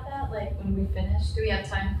us about that? Like when we finish? Do we have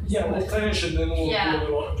time? Yeah, we'll finish and then we'll Yeah.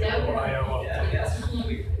 do a little IO up.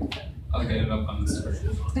 I'll get it up on the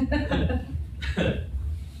screen.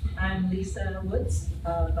 I'm Lisa Woods.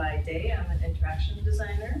 By day, I'm an interaction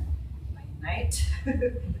designer. By night, a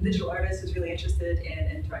digital artist who's really interested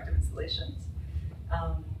in interactive installations.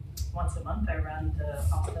 Once a month, I run the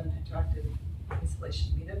Austin Interactive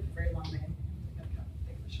Installation Meetup. Very long name. I can't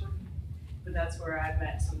think of a short name. But that's where I've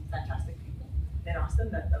met some fantastic people in Austin.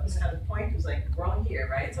 That was kind of the point. It was like, we're all here,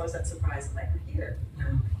 right? It's always that surprise, I'm like, we're here.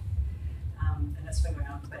 And that's been going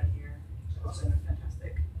on for about a year. It's been a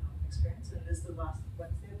fantastic experience, and it is the last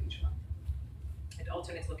Wednesday of each month. It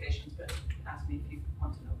alternates locations, but ask me if you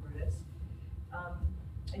want to know where it is.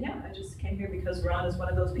 And yeah, I just came here because Ron is one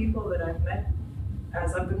of those people that I've met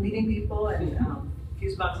as I've been meeting people, and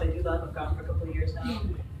Fusebox I do love. I've gone for a couple of years now.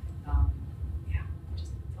 Yeah,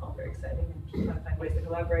 just it's all very exciting, and just trying to find ways to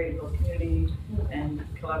collaborate and build community and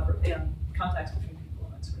collaborate and contacts between people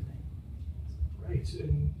and that sort of thing. Great,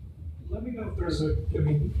 and let me know if there's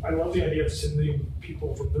I love the idea of sending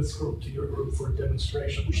people from this group to your group for a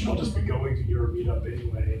demonstration. We should all just be going to your meetup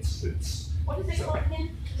anyway. It's What is it called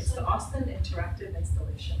again? It's the Austin Interactive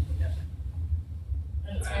Installation Meetup.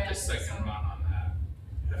 I have the second run on that,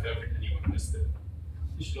 if ever anyone missed it.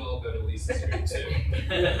 You should all go to Lisa's group too.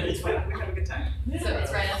 It's fun, we have a good time. So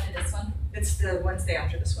it's right after this one? It's the Wednesday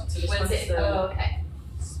after this one, so this Wednesday, one's the okay.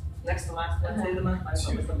 next to last Wednesday of the month. I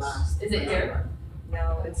thought it was the last. Is it here?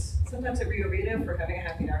 No, it's sometimes at Rio Rita for having a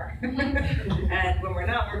happy hour. And when we're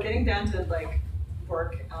not, we're getting down to like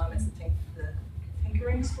work. It's the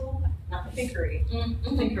Tinkering School, not the Tinkery,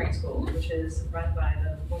 Tinkering School, which is run by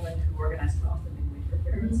the woman who organized the Austin Midway for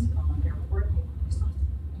Parents. They're working. It's a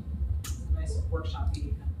nice workshop-y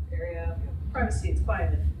kind of area. We have privacy, it's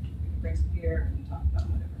quiet. You can bring some beer and you talk about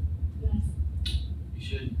whatever. You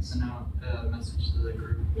should send out a message to the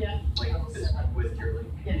group. Yeah. Like with your link.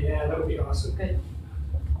 yeah, that would be awesome. Good.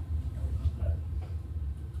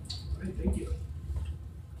 Great, thank you.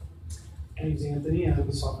 My name's Anthony. I'm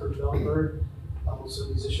a software developer. I'm also a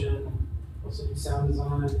musician, also do sound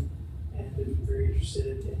design, and been very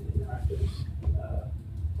interested in interactive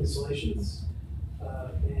installations.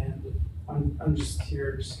 And I'm just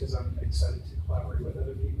here just because I'm excited to collaborate with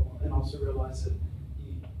other people and also realize that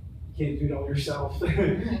you can't do it all yourself.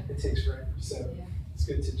 It takes forever. So it's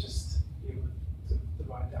good to just be able to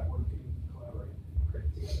divide that work and collaborate and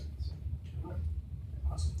create together. So,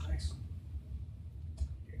 awesome, thanks.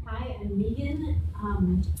 Hi, I'm Megan.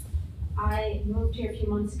 I moved here a few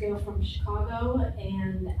months ago from Chicago,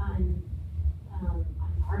 and I'm an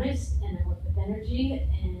artist, and I work with energy,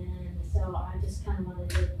 and so I just kind of wanted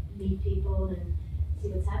to meet people and see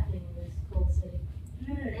what's happening in this cool city.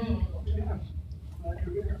 Hey, yeah. Glad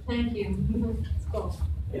you're here. Thank you. It's cool.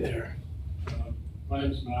 Hey there. My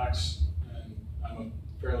name's Max, and I'm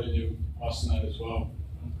a fairly new Austinite as well.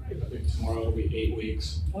 I think tomorrow will be 8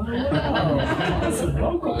 weeks. Oh,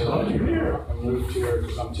 welcome. Glad you're here. I moved here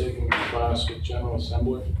because I'm taking a class with General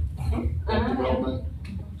Assembly web development.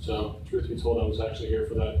 So, truth be told, I was actually here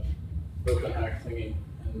for that open hack thingy,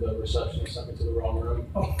 and the receptionist sent me to the wrong room.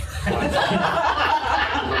 Oh. I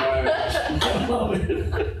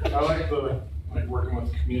like working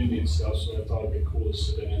with the community and stuff, so I thought it'd be cool to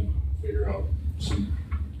sit in and figure out some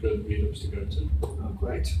good meetups to go to. Oh,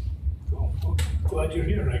 great. Cool. Well, glad you're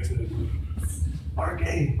here, actually. Our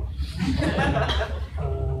game. Like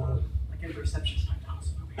a receptionist.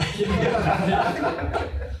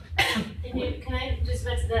 And can I just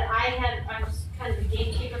mention that I was kind of the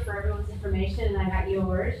gatekeeper for everyone's information, and I got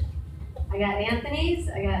yours. I got Anthony's,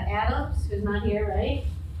 I got Adam's, who's not here, right?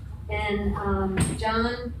 And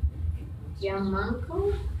John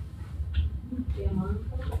Giamanco?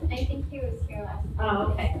 I think he was here last time.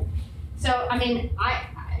 Oh, okay. So, I mean,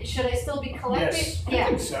 should I still be collecting? Yes, I Yeah.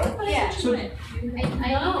 think so. Yeah. So, I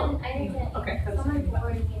didn't, Okay. someone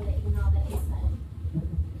forwarded me the email that he sent.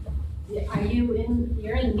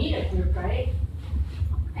 You're in the Meetup group, right?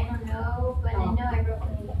 I don't know, but I know I wrote the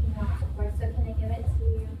email before, so can I give it to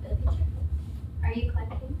you for the future? Are you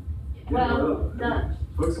collecting? Well, done.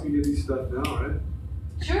 Folks can get these stuff now, right?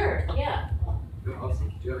 Sure, yeah. Yeah,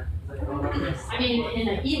 awesome, yeah. I mean, in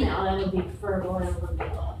an email, that would be preferable, and it would be,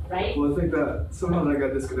 right? Well, I think that somehow that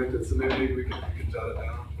got disconnected, so maybe we can jot it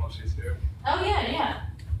down while she's here. Oh, yeah.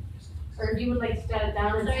 Or if you would like to jot it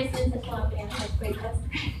down and. Sorry, since it's long, and it's quick, that's.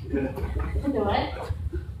 Yeah. Do what?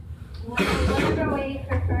 Whatever way you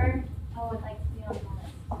prefer, I would like to be on the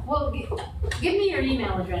list. Well, give me your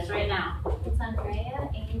email address right now. It's Andrea,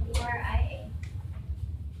 A-N-D-R-I-A.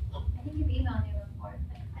 I think you've emailed me before,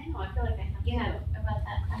 but I know, I feel like I have. you have about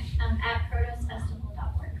that class, at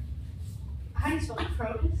protosfestival.org. How do you spell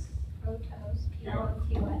Protos? Protos,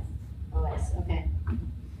 P-O-T-O-S. O-S, okay.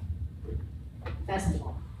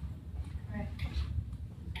 Festival. And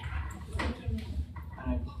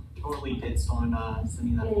I totally ditched on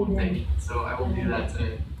sending that one thing, so I will do that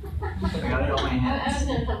today. I got it on my I was hands.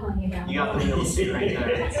 gonna put one down. You got the middle seat right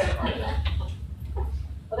there.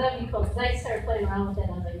 Well, that'd be cool, because I started playing around with it,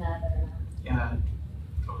 and I was like, nah, better not. Yeah,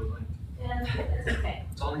 totally. Yeah, that's okay.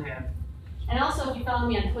 It's on hand. And also, if you follow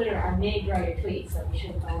me on Twitter, I may draw your tweets, so you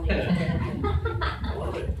should follow me. I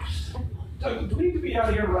love it. Do we need to be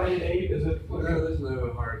out here right at 8? Is it? Yeah, there's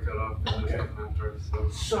no hard cutoff. Okay. After, so.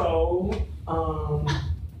 So,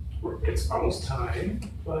 it's almost time,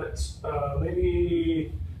 but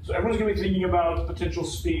maybe, so everyone's gonna be thinking about potential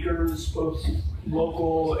speakers, both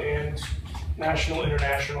local and national,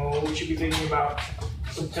 international. We should be thinking about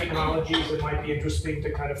some technologies that might be interesting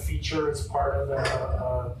to kind of feature as part of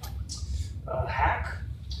a hack.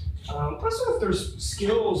 Also, if there's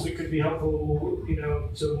skills that could be helpful,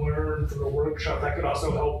 to learn from the workshop, that could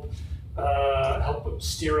also help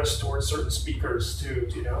steer us towards certain speakers too,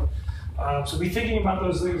 So be thinking about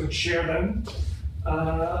those things and share them.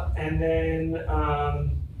 And then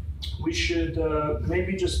we should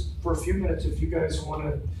maybe just for a few minutes, if you guys want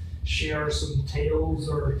to share some tales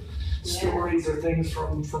or stories or things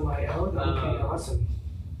from my own, that would be awesome.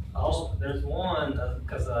 There's one,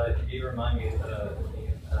 because you remind me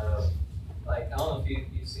of like, I don't know if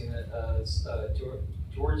you've seen it, it's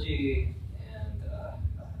Georgie and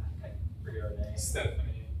I forget her name.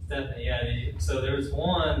 Stephanie, yeah. So there's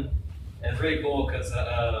one, and it's really cool because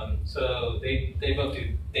so they both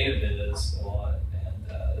do data viz a lot, and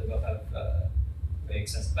they both have very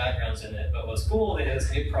extensive backgrounds in it. But what's cool is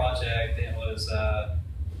a new project. It was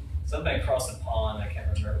something across the pond. I can't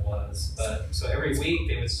remember what it was, but so every week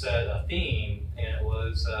they would set a theme, and it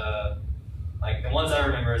was like the ones I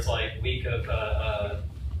remember is like week of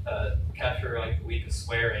capture like the week of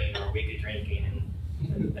swearing or week of drinking, and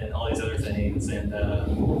and all these other things, and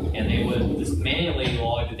they would just manually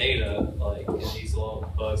log the data like in these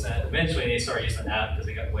little books, and eventually they started using an app because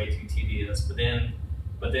they got way too tedious. But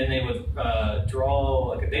then they would draw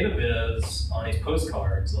like a data viz on these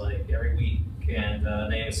postcards like every week, and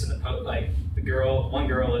they would send like one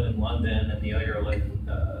girl lived in London and the other girl lived in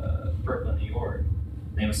Brooklyn, New York.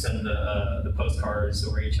 They would send the postcards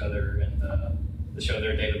over each other and to show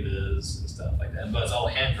their data viz and stuff like that. But it's all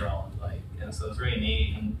hand drawn, like, and so it's really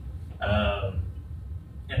neat.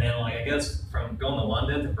 And then like I guess from going to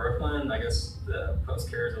London to Brooklyn, I guess the post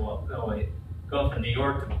carriers going from New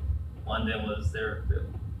York to London was the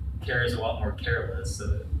carriers are a lot more careless,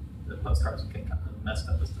 so the postcards get kind of messed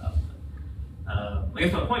up and stuff. But, I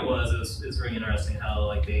guess my point was it's really interesting how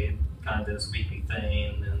like they kind of did this weekly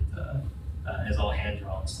thing and it's all hand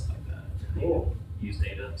drawn and stuff like that. Cool. Use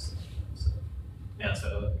data and stuff. So yeah,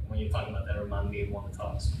 so when you're talking about that, it reminded me of one of the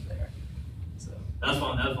talks from there. So that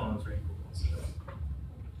one was really cool.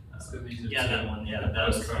 So these are yeah, two that one, yeah, that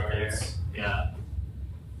was there. postcards. Yeah.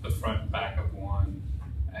 The front and back of one,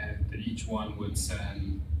 and each one would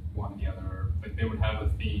send one the other. Like they would have a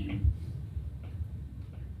theme,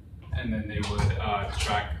 and then they would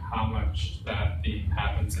track how much that theme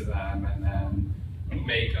happened to them, and then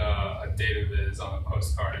make a data viz on a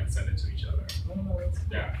postcard and send it to each other.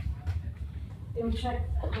 Yeah. They would check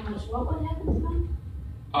how much, what would happen to them?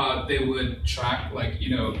 They would track, like,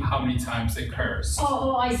 how many times they curse.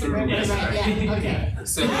 Oh, I see, right, yeah, okay.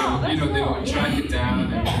 So, Oh, they would that's track cool. it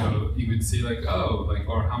down, and, Yeah. you would see, like,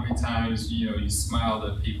 or how many times, you smiled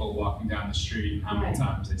at people walking down the street, and how many Right.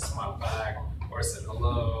 times they smiled back, or said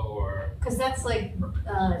hello, or... Because that's like,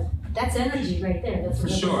 that's energy right there, that's a For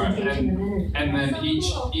sure, representation of energy. and then That's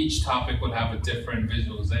so cool. each topic would have a different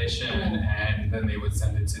visualization, and then they would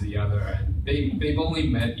send it to the other, and they've only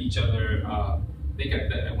met each other, I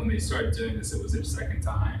think when they started doing this, it was their second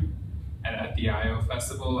time at the I.O.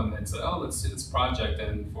 Festival, and then said, oh, let's do this project,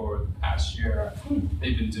 and for the past year,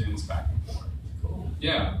 they've been doing this back and forth. Cool.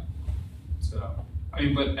 Yeah, so,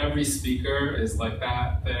 but every speaker is like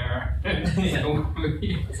that there. It's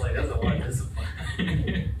like, that's a lot of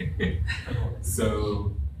discipline.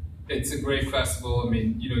 So it's a great festival.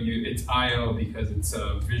 It's I.O. because it's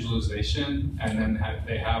a visualization, and then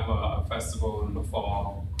they have a festival in the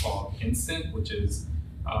fall called Instant, which is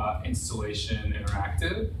installation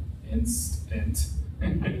interactive. It's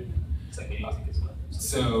like music as well.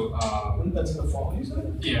 So That's in the fall, you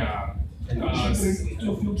said? yeah.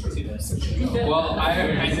 No field trip. Well,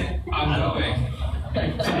 I'm going.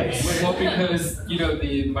 Well, because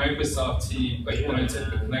the Microsoft team, like when I took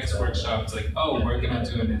the next workshop, it's like, oh, we're gonna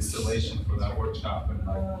do an installation for that workshop, and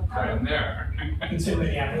I'm there. It's in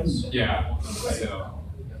Minneapolis? Yeah. So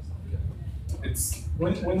it's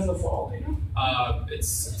When in the fall? it's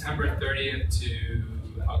September 30th to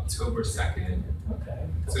October 2nd. Okay.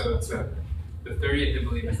 So it's the 30th, I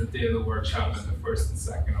believe, is the day of the workshop, and the 1st and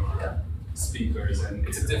 2nd are speakers, and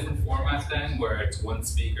it's a different format then, where it's one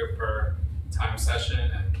speaker per time session,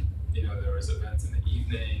 and there was events in the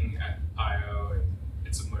evening at I.O., and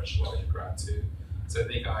it's a much larger crowd too. So I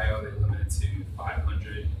think I.O. they limited to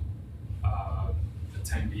 500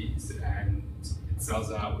 attendees, and it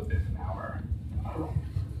sells out within an hour.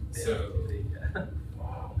 So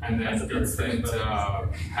and then Instant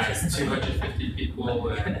has 250 people,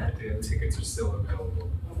 and the tickets are still available.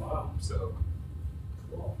 Wow. So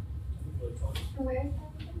Cool. Really fun. Where is that?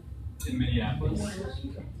 in Minneapolis.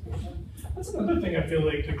 That's another thing I feel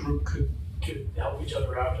like the group could help each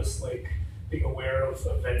other out, just like being aware of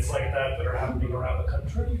events like that are happening around the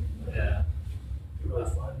country. Yeah. It'd be really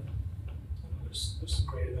fun. There's some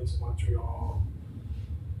great events in Montreal.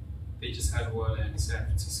 They just had one in San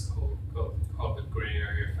Francisco called the Gray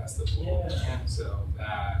Area Festival. Yeah. So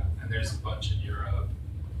that, and there's a bunch in Europe.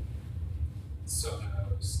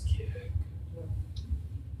 Sonos, Kick.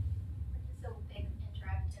 It's a big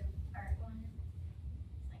interactive art one.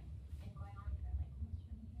 It's like been going on for like almost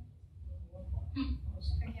 20 years.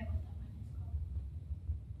 I forget what that one is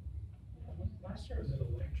called. Last year was at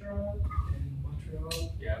Electra in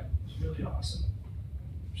Montreal. Yeah. It's really awesome.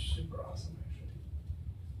 Super awesome, actually.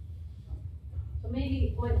 So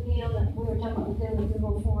maybe what Neil, that we were talking about the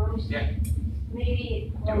Google Forms. Yeah.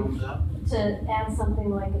 Maybe to add something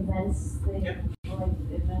like events, like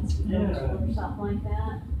events we go to or something like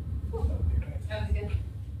that. That would be great. That was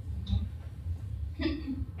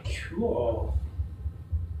good. Cool.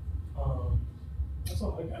 That's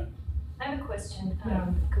all I got. I have a question,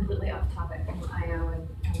 completely off topic from I.O. and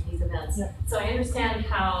these events. Yeah. So I understand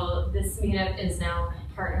how this meetup is now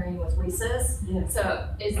partnering with Reese's. Yeah. So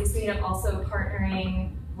is this meetup also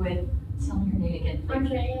partnering with tell me your name again.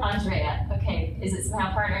 Andrea. Andrea, okay. Is it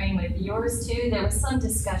somehow partnering with yours too? There was some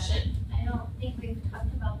discussion. I don't think we've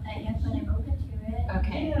talked about that yet, but I'm open to it.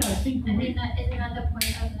 Okay. Yeah, I think I mean, isn't that the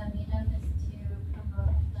point of the meetup is to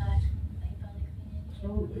promote the, like, building community,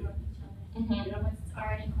 Totally. promote each other. Mhm. What's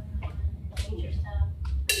already going on and future stuff.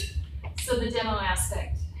 So the demo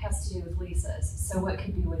aspect has to do with Lisa's. So what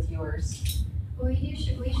could be with yours? Well, we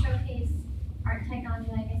showcase art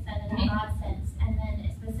technology, like I said, in a broad sense, and then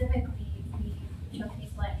specifically we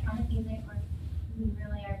showcase electronic music, where we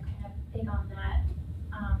really are kind of big on that.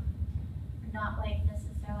 Not like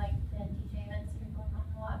necessarily like the DJ events that are going on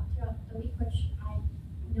a lot throughout the week, which I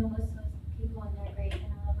know most of those people and they're great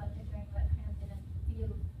and I love what they're doing, but kind of we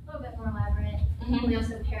do a little bit more elaborate. We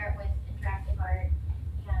also pair it with interactive art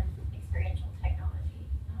and experiential technology.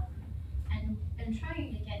 And been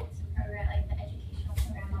trying to get some program, like the educational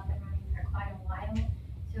program up and running for quite a while.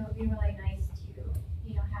 So it would be really nice to,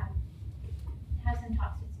 you know, have some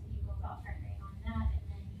talks with some people about partnering on that, and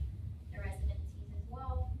then the residencies as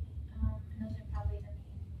well. And those are probably the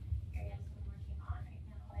main areas I'm working on right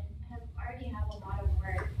now. And already have a lot of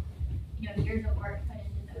work, you know, years of work put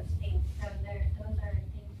into those things. So those are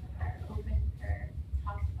things that are open for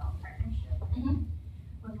talks about partnership.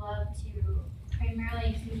 Would love to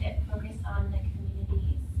primarily keep it focused on the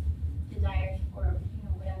community's desires for, you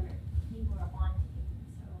know, whatever people are wanting.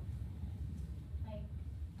 So, like,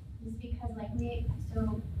 just because, like,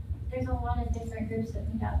 so there's a lot of different groups that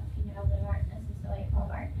meet up, you know, that aren't necessarily called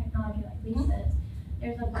art technology like Lisa's.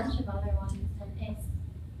 There's a bunch of other ones, and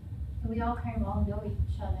we all kind of all know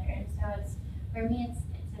each other, and so for me, it's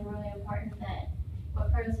really important that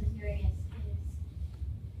what Protos is doing is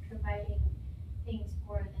providing things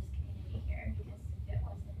for this community here, because if it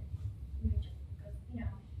wasn't, we would just go, you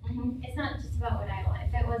know, it's not just about what I want.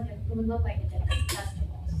 If it was, it would look like a different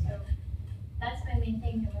festival. So that's my main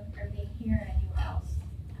thing for being here or anywhere else.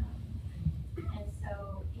 And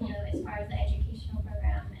so, you know, as far as the educational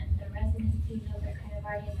program and the residencies, those are kind of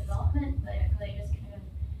already in development, but it really just kind of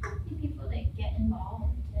need people to get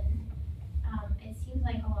involved. And it seems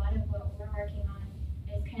like a lot of what we're working on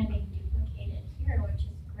is kind of being duplicated here, which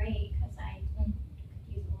is great, because I could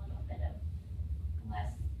use a little bit of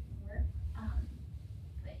less work.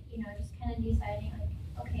 But, you know, just kind of deciding, like,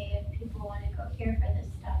 okay, if people want to go here for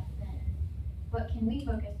this stuff, then what can we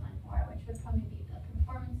focus on more, which would probably be the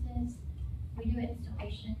performances. We do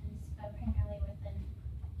installations, but primarily within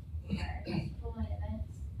our festival and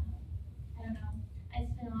events. I don't know.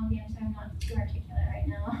 It's been a long day, so I'm not too articulate right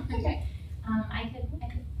now. Okay. I could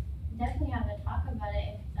definitely have a talk about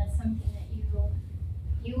it if that's something that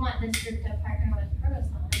you want this group to partner with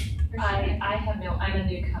Protos on. For sure. I have no, I'm a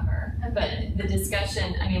newcomer, but the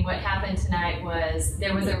discussion, I mean, what happened tonight was,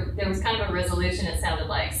 there was kind of a resolution, it sounded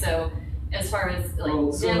like. So as far as like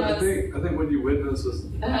demos. I think what you witnessed was,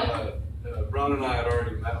 Ron and I had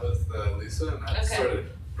already met with Lisa, and I started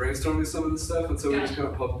brainstorming some of the stuff, and so we just kind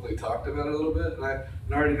of publicly talked about it a little bit, and I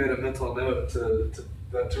already made a mental note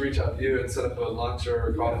to reach out to you and set up a lunch or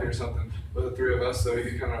a coffee or something with the three of us, so we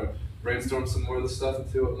could kind of brainstorm some more of the stuff and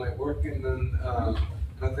see what might work, and then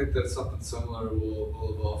I think that something similar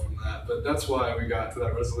will evolve from that. But that's why we got to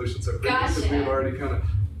that resolution so quickly, because we had already kind of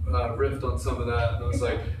riffed on some of that, and I was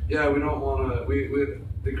like, yeah, we don't want to.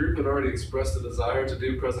 The group had already expressed a desire to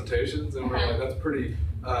do presentations, and we're like, that's pretty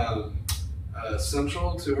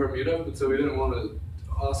central to her meetup, and so we didn't want to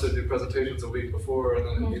also do presentations a week before, and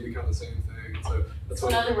then it become the same thing. So that's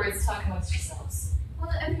in other words, talk amongst yourselves.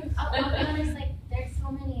 Well, I mean, I'll be honest, like,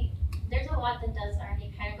 there's a lot that does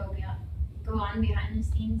already kind of go on behind the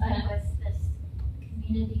scenes with this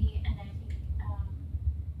community, and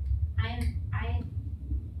I think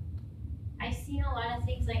I've seen a lot of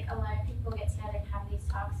things, like a lot of people get together and have these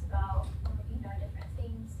talks about, you know, different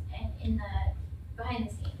things and in the behind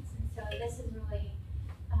the scenes, and so this is really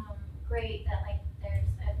great that, like, there's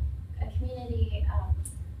a community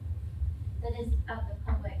that is of the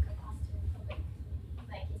public, of Austin public community,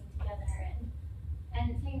 like, getting together and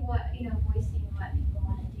saying what, you know, voicing what people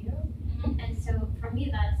want to do. And so for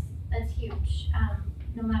me, that's huge,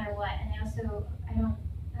 no matter what. And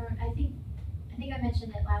I think I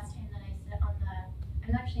mentioned it last time that I sit on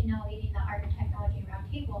I'm actually now leading the art and technology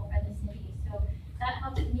roundtable for the city. So that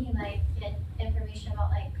helps me, like, get information about,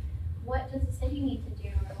 like, what does the city need to do,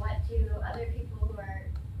 or what do other people who are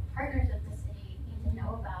partners of the city need to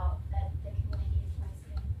know about that the community is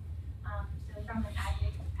voicing. So from an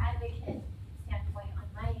advocate standpoint on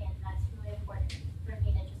my end, that's really important for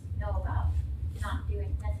me to just know about, not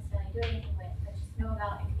necessarily do anything with, but just know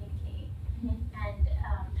about and communicate, and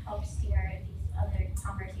help steer these other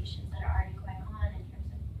conversations that are already going on in terms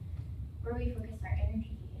of where we focus our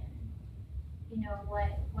energy and you know,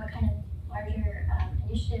 what kind of larger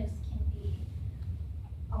initiatives can be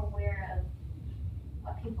aware of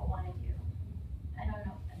what people want to do. I don't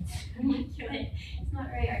know if that's articulate. It's not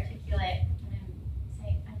very articulate when I'm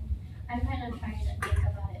saying. I'm kind of trying to think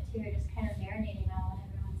about it too, just kind of marinating on what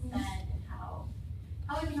everyone said and how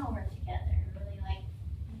we can all work together. Really, like I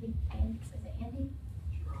think was it Andy?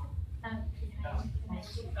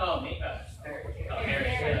 Oh, me. Harry. Oh, Harry.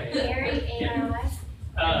 Harry, A-R-Y?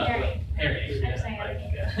 Harry. I'm sorry,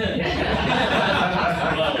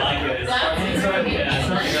 Well, like it. It's not as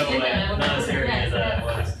Harry as it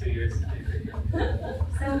was 2 years ago.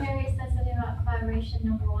 So Harry said something about collaboration,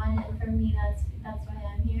 number one, and for me, that's why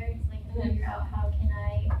I'm here. It's like to figure out how can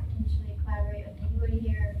I potentially collaborate with anybody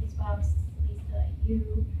here, Fusebox, Lisa,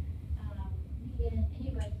 you, Megan,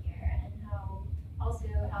 anybody here, and how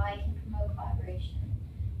I can promote collaboration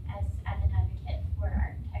as an advocate for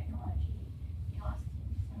our technology in Austin.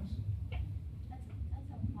 So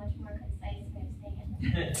that's a much more concise way of saying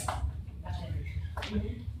it.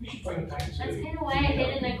 We should find a time to. That's kind of why I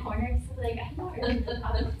hid in the corner, so like I don't really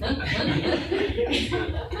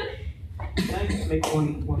Can I make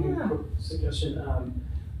one quick suggestion?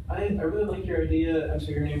 I really like your idea. I'm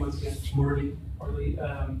sorry, your name once again. Marley.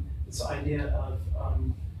 This idea of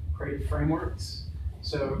creative frameworks.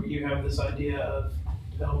 So you have this idea of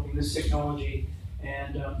developing this technology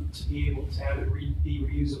and to be able to have it be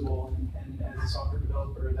reusable. And as a software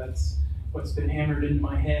developer, that's what's been hammered into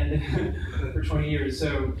my head for 20 years.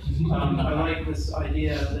 So I like this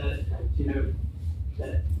idea that,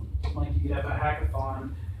 that like you could have a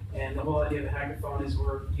hackathon, and the whole idea of a hackathon is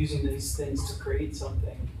we're using these things to create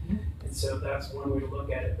something. And so that's one way to look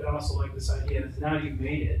at it. But I also like this idea that now you've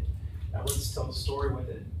made it, now let's tell a story with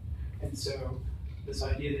it. And so this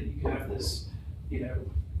idea that you can have this,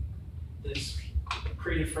 this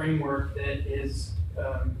creative framework that is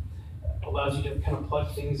allows you to kind of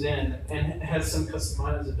plug things in and has some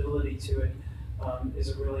customizability to it is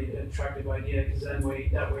a really attractive idea, because that way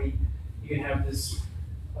you can have this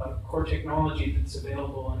core technology that's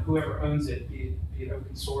available, and whoever owns it, be it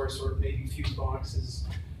open source or maybe Fusebox is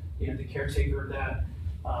the caretaker of that,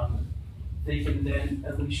 they can then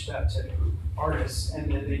unleash that to artists,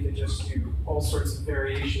 and then they can just do all sorts of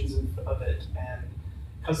variations of it and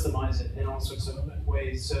customize it in all sorts of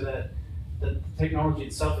ways, so that the technology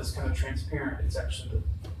itself is kind of transparent. It's actually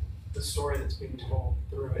the story that's being told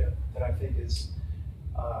through it that I think is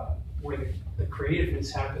where the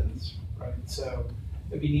creativeness happens, right? So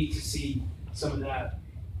it'd be neat to see some of that,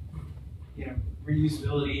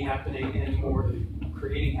 reusability happening and more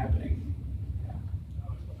creating happening. Yeah. I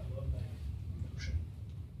love that notion.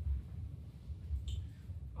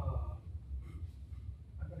 I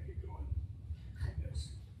better get going. You guys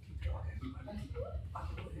keep talking.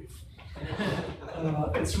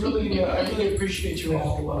 It's really, I really appreciate you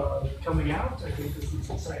all coming out. I think this is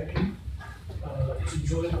exciting. It's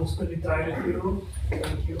enjoyable spending time with you.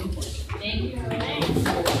 Thank you. Thank you.